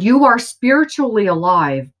 when you are spiritually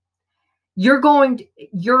alive,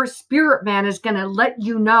 your spirit man is going to let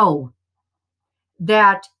you know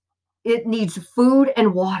that it needs food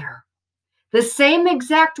and water. The same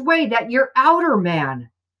exact way that your outer man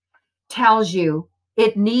tells you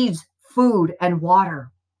it needs food and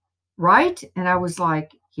water, right? And I was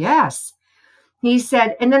like, yes. He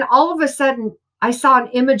said, and then all of a sudden, I saw an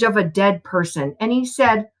image of a dead person. And he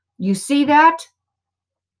said, you see that?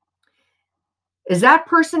 Is that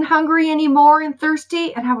person hungry anymore and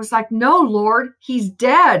thirsty? And I was like, no, Lord, he's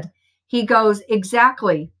dead. He goes,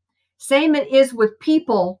 exactly. Same it is with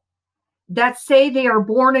people that say they are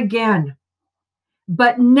born again,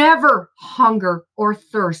 but never hunger or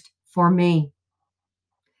thirst for me.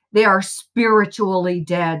 They are spiritually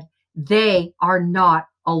dead. They are not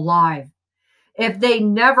alive. If they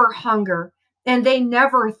never hunger and they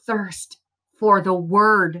never thirst for the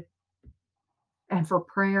word and for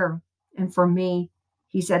prayer and for me,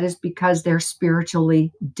 he said, is because they're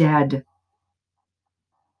spiritually dead.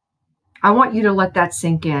 I want you to let that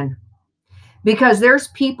sink in. Because there's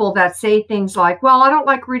people that say things like, well, I don't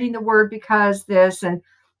like reading the word because this, and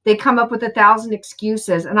they come up with 1,000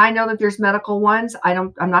 excuses. And I know that there's medical ones.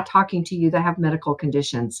 I'm not talking to you that have medical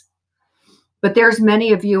conditions. But there's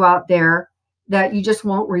many of you out there that you just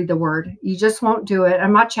won't read the word. You just won't do it.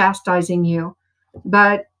 I'm not chastising you,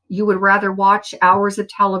 but you would rather watch hours of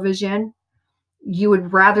television. You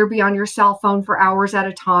would rather be on your cell phone for hours at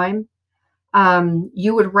a time.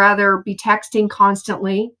 You would rather be texting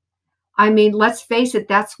constantly. I mean, let's face it,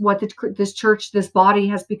 that's what this church, this body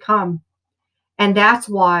has become. And that's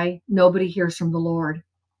why nobody hears from the Lord,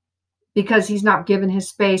 because he's not given his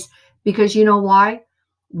space. Because you know why?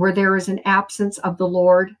 Where there is an absence of the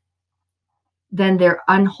Lord, then their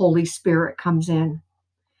unholy spirit comes in.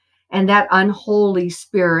 And that unholy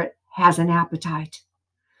spirit has an appetite.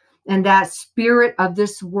 And that spirit of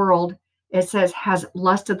this world, it says, has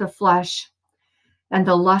lust of the flesh and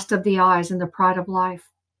the lust of the eyes and the pride of life.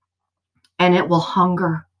 And it will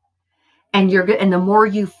hunger. And the more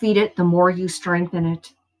you feed it, the more you strengthen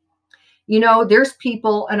it. You know, there's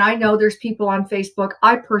people, and I know there's people on Facebook.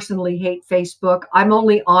 I personally hate Facebook. I'm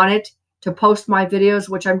only on it to post my videos,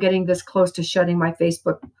 which I'm getting this close to shutting my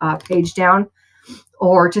Facebook page down,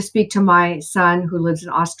 or to speak to my son who lives in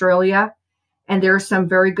Australia. And there are some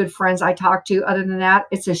very good friends I talk to. Other than that,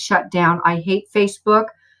 it's a shutdown. I hate Facebook.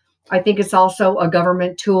 I think it's also a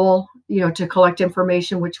government tool, to collect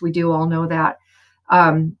information, which we do all know that.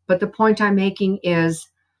 But the point I'm making is,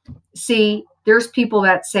 see, there's people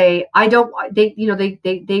that say, they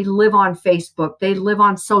live on Facebook. They live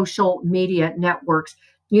on social media networks.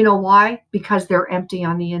 You know why? Because they're empty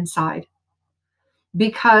on the inside.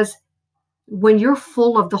 Because when you're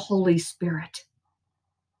full of the Holy Spirit,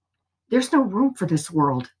 there's no room for this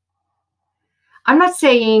world. I'm not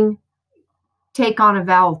saying take on a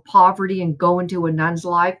vow of poverty and go into a nun's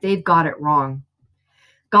life. They've got it wrong.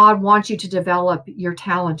 God wants you to develop your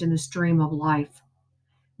talent in the stream of life.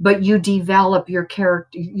 But you develop your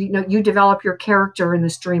character, you develop your character in the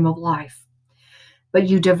stream of life. But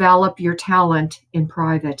you develop your talent in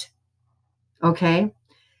private. Okay?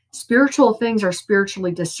 Spiritual things are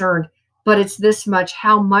spiritually discerned, but it's this much.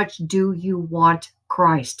 How much do you want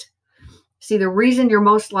Christ? See, the reason you're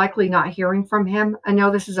most likely not hearing from him, I know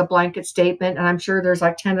this is a blanket statement, and I'm sure there's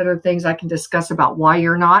like 10 other things I can discuss about why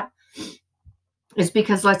you're not, is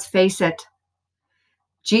because, let's face it,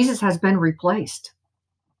 Jesus has been replaced.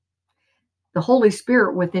 The Holy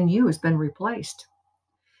Spirit within you has been replaced.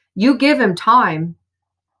 You give him time,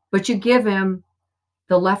 but you give him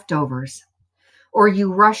the leftovers, or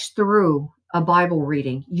you rush through a Bible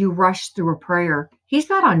reading. You rush through a prayer. He's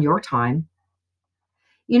not on your time.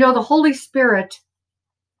 The Holy Spirit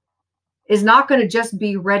is not going to just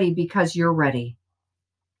be ready because you're ready.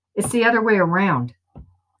 It's the other way around.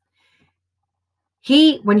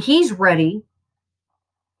 When he's ready,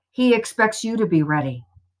 he expects you to be ready.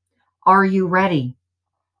 Are you ready?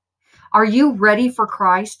 Are you ready for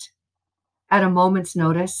Christ at a moment's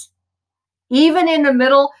notice? Even in the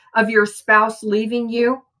middle of your spouse leaving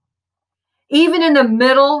you, even in the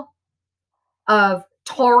middle of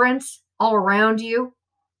torrents all around you.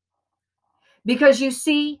 Because you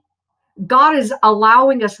see, God is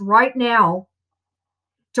allowing us right now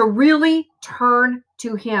to really turn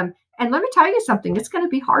to him. And let me tell you something, it's going to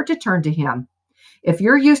be hard to turn to him. If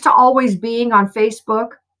you're used to always being on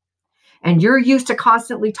Facebook, and you're used to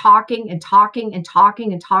constantly talking and talking and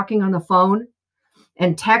talking and talking on the phone,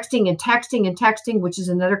 and texting and texting and texting, which is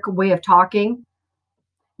another way of talking,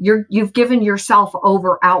 you've given yourself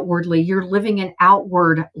over outwardly. You're living an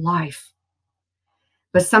outward life.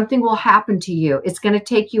 But something will happen to you. It's going to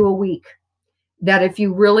take you a week. That if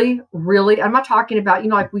you really, really, I'm not talking about,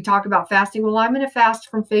 like we talk about fasting. Well, I'm going to fast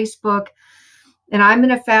from Facebook and I'm going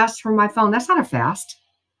to fast from my phone. That's not a fast.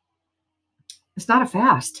 It's not a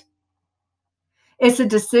fast. It's a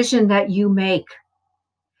decision that you make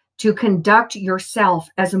to conduct yourself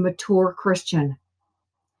as a mature Christian,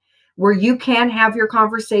 where you can have your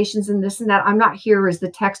conversations and this and that. I'm not here as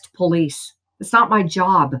the text police. It's not my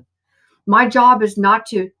job. My job is not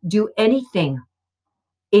to do anything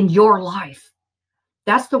in your life.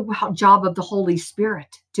 That's the job of the Holy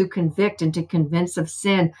Spirit, to convict and to convince of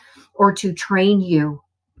sin or to train you.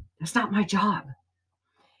 That's not my job.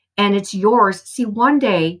 And it's yours. See, one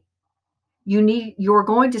day you're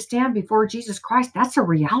going to stand before Jesus Christ. That's a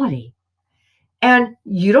reality. And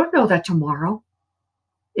you don't know that tomorrow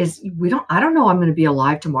I don't know I'm going to be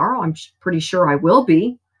alive tomorrow. I'm pretty sure I will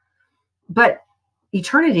be. But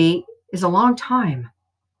eternity is a long time.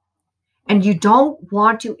 And you don't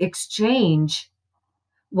want to exchange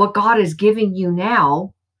what God is giving you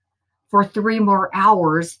now for 3 more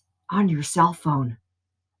hours on your cell phone.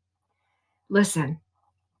 Listen,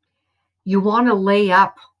 you want to lay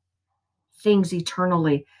up things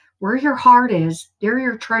eternally. Where your heart is, there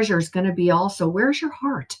your treasure is going to be also. Where's your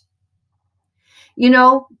heart?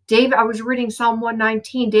 David, I was reading Psalm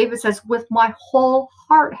 119. David says, with my whole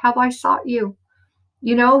heart have I sought you.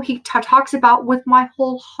 He talks about with my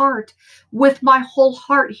whole heart. With my whole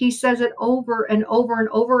heart, he says it over and over and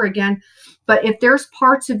over again. But if there's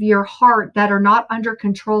parts of your heart that are not under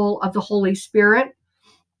control of the Holy Spirit,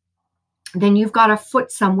 then you've got a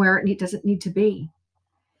foot somewhere and it doesn't need to be.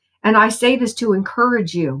 And I say this to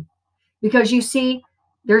encourage you, because you see,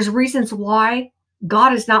 there's reasons why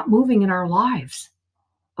God is not moving in our lives.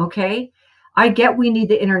 Okay? I get we need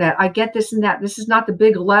the internet. I get this and that. This is not the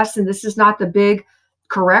big lesson. This is not the big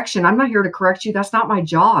correction. I'm not here to correct you. That's not my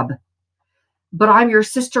job. but I'm your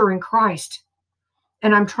sister in Christ.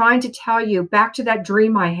 And I'm trying to tell you, back to that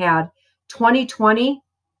dream I had, 2020,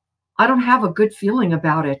 I don't have a good feeling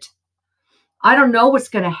about it. I don't know what's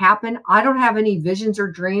going to happen. I don't have any visions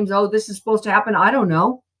or dreams. Oh, this is supposed to happen. I don't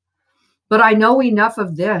know. But I know enough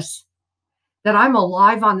of this that I'm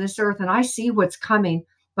alive on this earth and I see what's coming.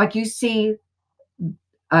 Like you see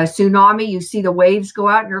a tsunami, you see the waves go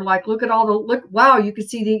out and you're like, look, wow, you can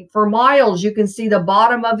see for miles, you can see the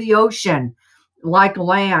bottom of the ocean like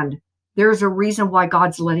land. There's a reason why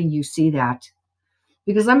God's letting you see that.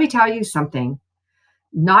 Because let me tell you something,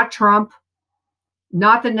 not Trump,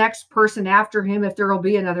 not the next person after him, if there will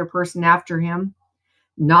be another person after him,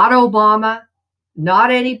 not Obama,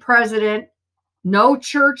 not any president, no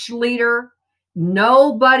church leader,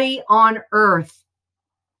 nobody on earth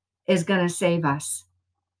is going to save us.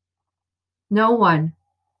 No one.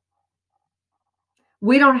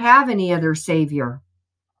 We don't have any other savior.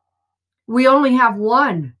 We only have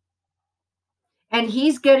one. And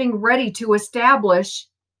he's getting ready to establish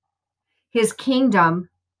his kingdom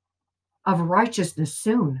of righteousness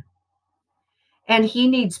soon. And he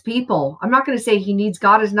needs people. I'm not going to say he needs,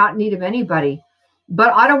 God is not in need of anybody.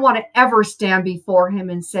 But I don't want to ever stand before him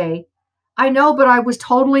and say, I know, but I was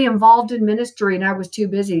totally involved in ministry and I was too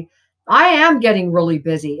busy. I am getting really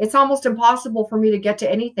busy. It's almost impossible for me to get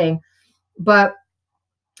to anything. But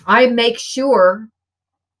I make sure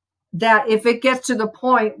that if it gets to the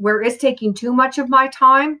point where it's taking too much of my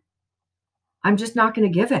time, I'm just not going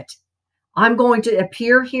to give it. I'm going to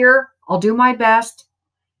appear here. I'll do my best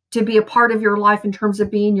to be a part of your life in terms of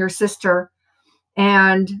being your sister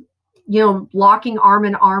and, locking arm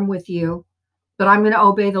in arm with you. But I'm going to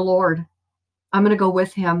obey the Lord. I'm going to go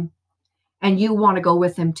with him. And you want to go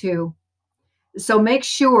with him too. So make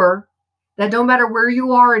sure that no matter where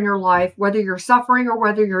you are in your life, whether you're suffering or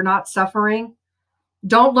whether you're not suffering,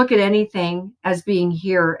 don't look at anything as being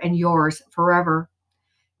here and yours forever.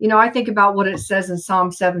 I think about what it says in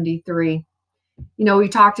Psalm 73. We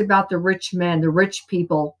talked about the rich men, the rich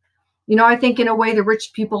people. I think in a way the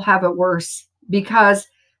rich people have it worse because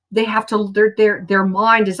they have to, their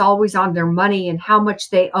mind is always on their money and how much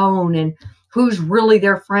they own and who's really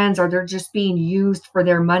their friends, or they're just being used for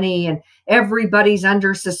their money and everybody's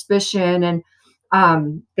under suspicion.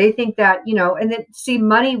 And they think that, and then see,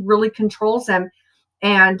 money really controls them.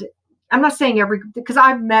 And I'm not saying because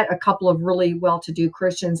I've met a couple of really well-to-do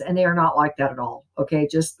Christians and they are not like that at all. Okay.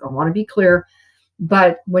 I want to be clear.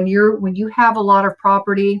 But when you have a lot of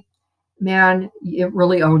property, man, it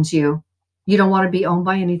really owns you. You don't want to be owned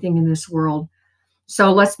by anything in this world.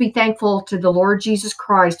 So let's be thankful to the Lord Jesus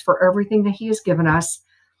Christ for everything that he has given us.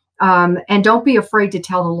 And don't be afraid to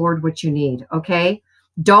tell the Lord what you need. Okay.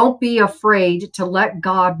 Don't be afraid to let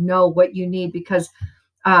God know what you need, because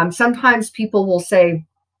sometimes people will say,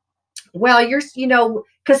 well,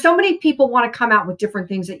 because so many people want to come out with different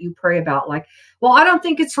things that you pray about. Like, well, I don't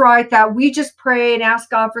think it's right that we just pray and ask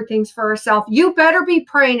God for things for ourselves. You better be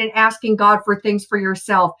praying and asking God for things for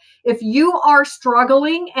yourself. If you are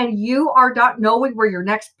struggling and you are not knowing where your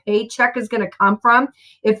next paycheck is going to come from,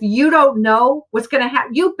 if you don't know what's going to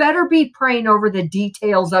happen, you better be praying over the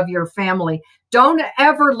details of your family. Don't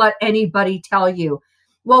ever let anybody tell you,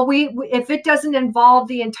 well, if it doesn't involve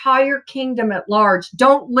the entire kingdom at large,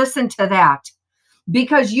 don't listen to that,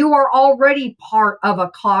 because you are already part of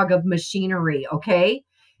a cog of machinery. Okay.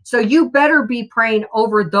 So you better be praying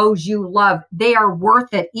over those you love. They are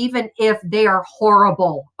worth it, even if they are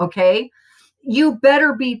horrible. Okay. You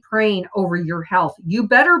better be praying over your health. You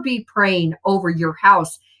better be praying over your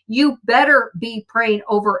house. You better be praying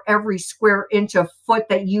over every square inch of foot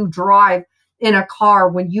that you drive in a car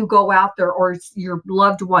when you go out there, or your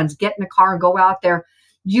loved ones get in a car and go out there.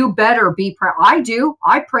 You better be praying. I do.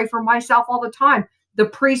 I pray for myself all the time. The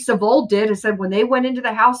priests of old did. It said when they went into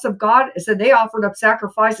the house of God, it said they offered up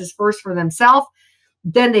sacrifices first for themselves.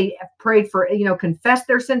 Then they prayed for, confessed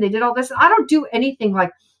their sin. They did all this. I don't do anything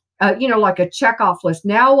like, like a checkoff list.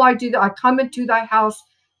 Now I do that. I come into thy house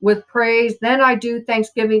with praise. Then I do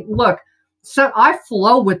thanksgiving. Look, so I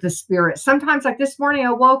flow with the Spirit. Sometimes, like this morning,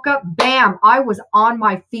 I woke up, bam, I was on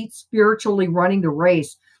my feet spiritually running the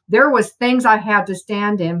race. There was things I had to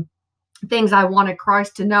stand in, things I wanted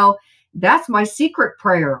Christ to know. That's my secret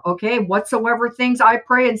prayer. Okay. Whatsoever things I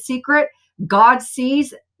pray in secret, God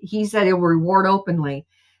sees. He said he'll reward openly.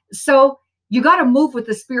 So you got to move with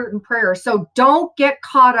the Spirit in prayer. So don't get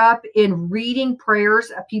caught up in reading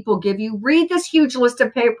prayers people give you. Read this huge list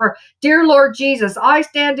of paper. Dear Lord Jesus, I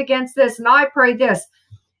stand against this and I pray this.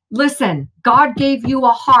 Listen, God gave you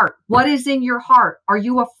a heart. What is in your heart? Are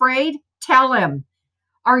you afraid? Tell him.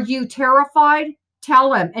 Are you terrified?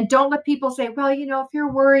 Tell him. And don't let people say, well, if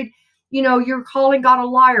you're worried, you're calling God a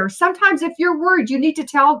liar. Sometimes if you're worried, you need to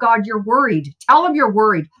tell God you're worried. Tell him you're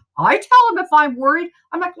worried. I tell him if I'm worried,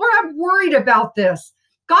 I'm like, Lord, I'm worried about this.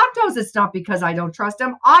 God knows it's not because I don't trust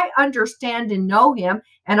him. I understand and know him,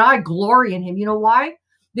 and I glory in him. You know why?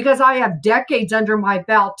 Because I have decades under my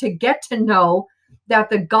belt to get to know that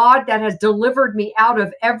the God that has delivered me out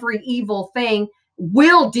of every evil thing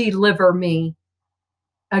will deliver me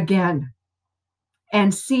again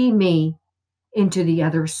and see me into the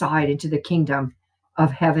other side, into the kingdom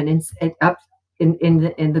of heaven, and up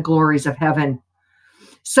in the glories of heaven.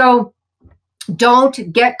 So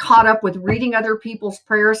don't get caught up with reading other people's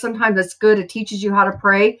prayers. Sometimes that's good. It teaches you how to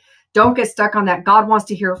pray. Don't get stuck on that. God wants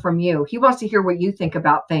to hear from you. He wants to hear what you think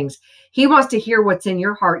about things. He wants to hear what's in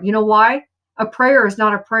your heart. You know why? A prayer is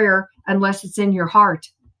not a prayer unless it's in your heart,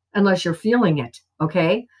 unless you're feeling it.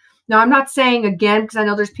 Okay. Now, I'm not saying again, because I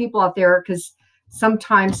know there's people out there, because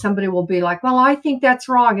sometimes somebody will be like, well, I think that's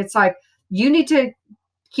wrong. It's like, you need to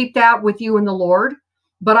keep that with you and the Lord.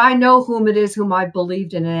 But I know whom it is whom I've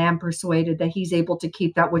believed in, and am persuaded that he's able to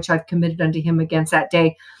keep that which I've committed unto him against that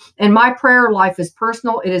day. And my prayer life is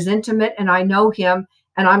personal. It is intimate, and I know him,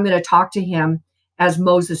 and I'm going to talk to him as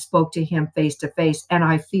Moses spoke to him face to face. And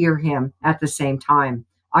I fear him at the same time.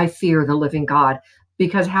 I fear the living God,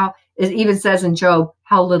 because how it even says in Job,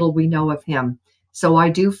 how little we know of him. So I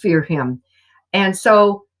do fear him. And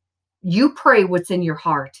so you pray what's in your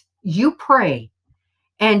heart. You pray.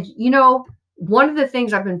 And one of the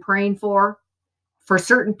things I've been praying for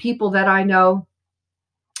certain people that I know,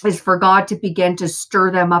 is for God to begin to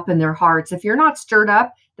stir them up in their hearts. If you're not stirred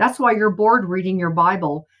up, that's why you're bored reading your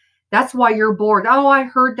Bible. That's why you're bored. Oh, I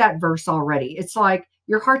heard that verse already. It's like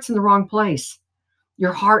your heart's in the wrong place.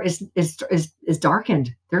 Your heart is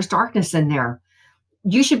darkened. There's darkness in there.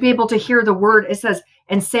 You should be able to hear the word. It says,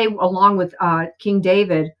 and say along with King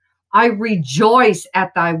David, I rejoice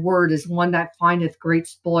at thy word as one that findeth great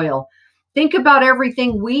spoil. Think about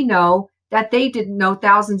everything we know that they didn't know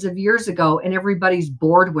thousands of years ago, and everybody's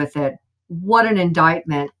bored with it. What an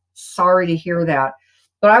indictment. Sorry to hear that.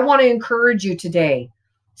 But I want to encourage you today.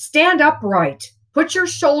 Stand upright. Put your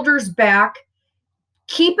shoulders back.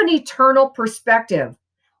 Keep an eternal perspective.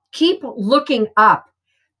 Keep looking up.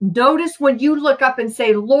 Notice when you look up and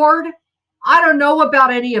say, Lord, I don't know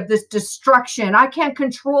about any of this destruction. I can't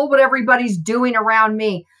control what everybody's doing around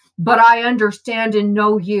me, but I understand and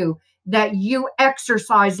know you, that you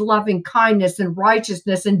exercise loving kindness and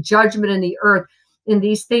righteousness and judgment in the earth. In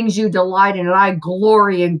these things you delight in, and I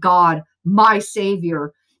glory in God, my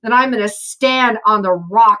Savior. And I'm going to stand on the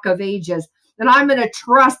rock of ages, and I'm going to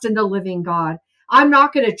trust in the living God. I'm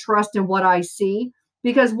not going to trust in what I see,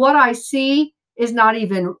 because what I see is not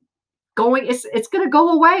even going, it's going to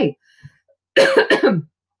go away.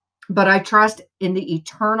 But I trust in the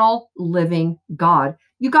eternal living God.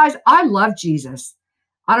 You guys, I love Jesus.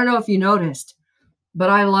 I don't know if you noticed, but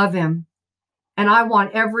I love him. And I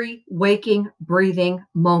want every waking, breathing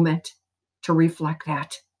moment to reflect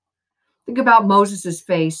that. Think about Moses'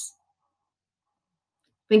 face.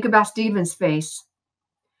 Think about Stephen's face.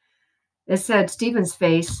 It said Stephen's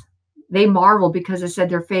face, they marveled because it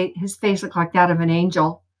said his face looked like that of an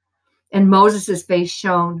angel. And Moses' face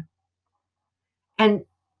shone. And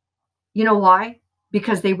you know why?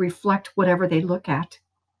 Because they reflect whatever they look at.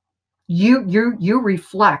 You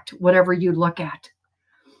reflect whatever you look at.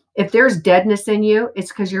 If there's deadness in you,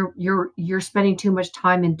 it's because you're spending too much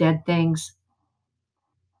time in dead things.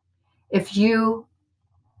 If you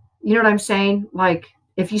know what I'm saying? Like,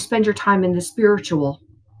 if you spend your time in the spiritual,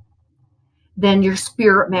 then your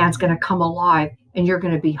spirit man's going to come alive, and you're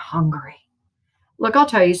going to be hungry. Look, I'll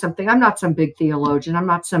tell you something. I'm not some big theologian. I'm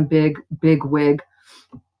not some big wig.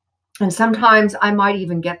 And sometimes I might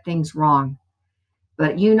even get things wrong.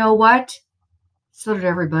 But you know what? So did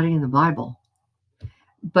everybody in the Bible.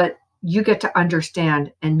 But you get to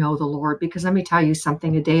understand and know the Lord, because let me tell you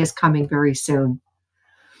something. A day is coming very soon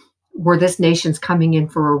where this nation's coming in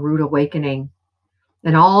for a rude awakening.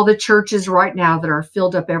 And all the churches right now that are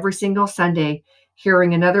filled up every single Sunday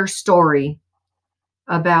hearing another story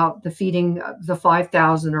about the feeding of the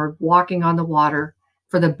 5,000 or walking on the water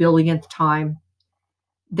for the billionth time,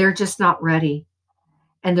 they're just not ready.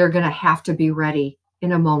 And they're going to have to be ready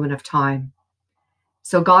in a moment of time.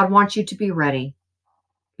 So God wants you to be ready.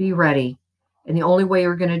 Be ready. And the only way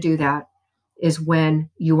you're going to do that is when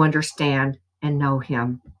you understand and know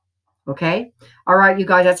him. Okay? All right, you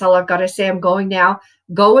guys, that's all I've got to say. I'm going now.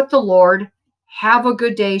 Go with the Lord. Have a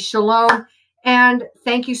good day. Shalom. And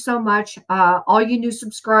thank you so much. All you new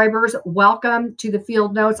subscribers, welcome to the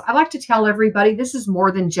Field Notes. I like to tell everybody this is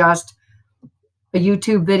more than just a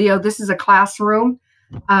YouTube video. This is a classroom.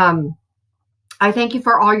 I thank you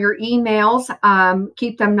for all your emails.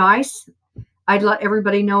 Keep them nice. I'd let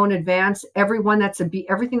everybody know in advance. Everything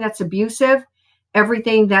that's abusive,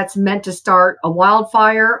 everything that's meant to start a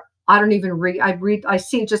wildfire. I don't even read. I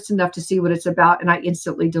see just enough to see what it's about, and I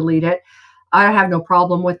instantly delete it. I have no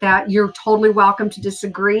problem with that. You're totally welcome to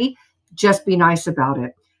disagree. Just be nice about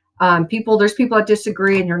it. There's people that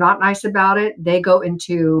disagree and you're not nice about it. They go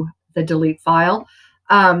into the delete file.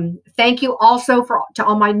 Thank you also to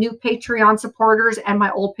all my new Patreon supporters and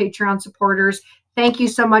my old Patreon supporters. Thank you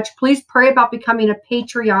so much. Please pray about becoming a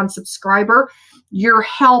Patreon subscriber. Your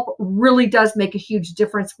help really does make a huge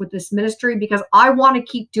difference with this ministry because I want to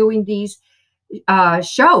keep doing these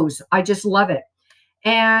shows. I just love it.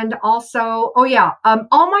 And also,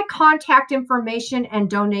 all my contact information and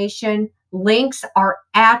donation links are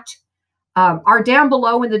down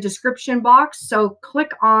below in the description box. So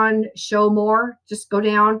click on show more, just go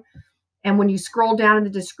down. And when you scroll down in the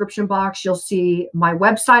description box, you'll see my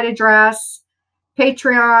website address,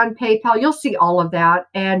 Patreon, PayPal, you'll see all of that,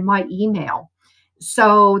 and my email.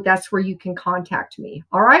 So that's where you can contact me.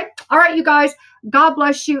 All right. All right, you guys, God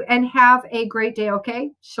bless you and have a great day.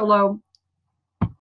 Okay. Shalom.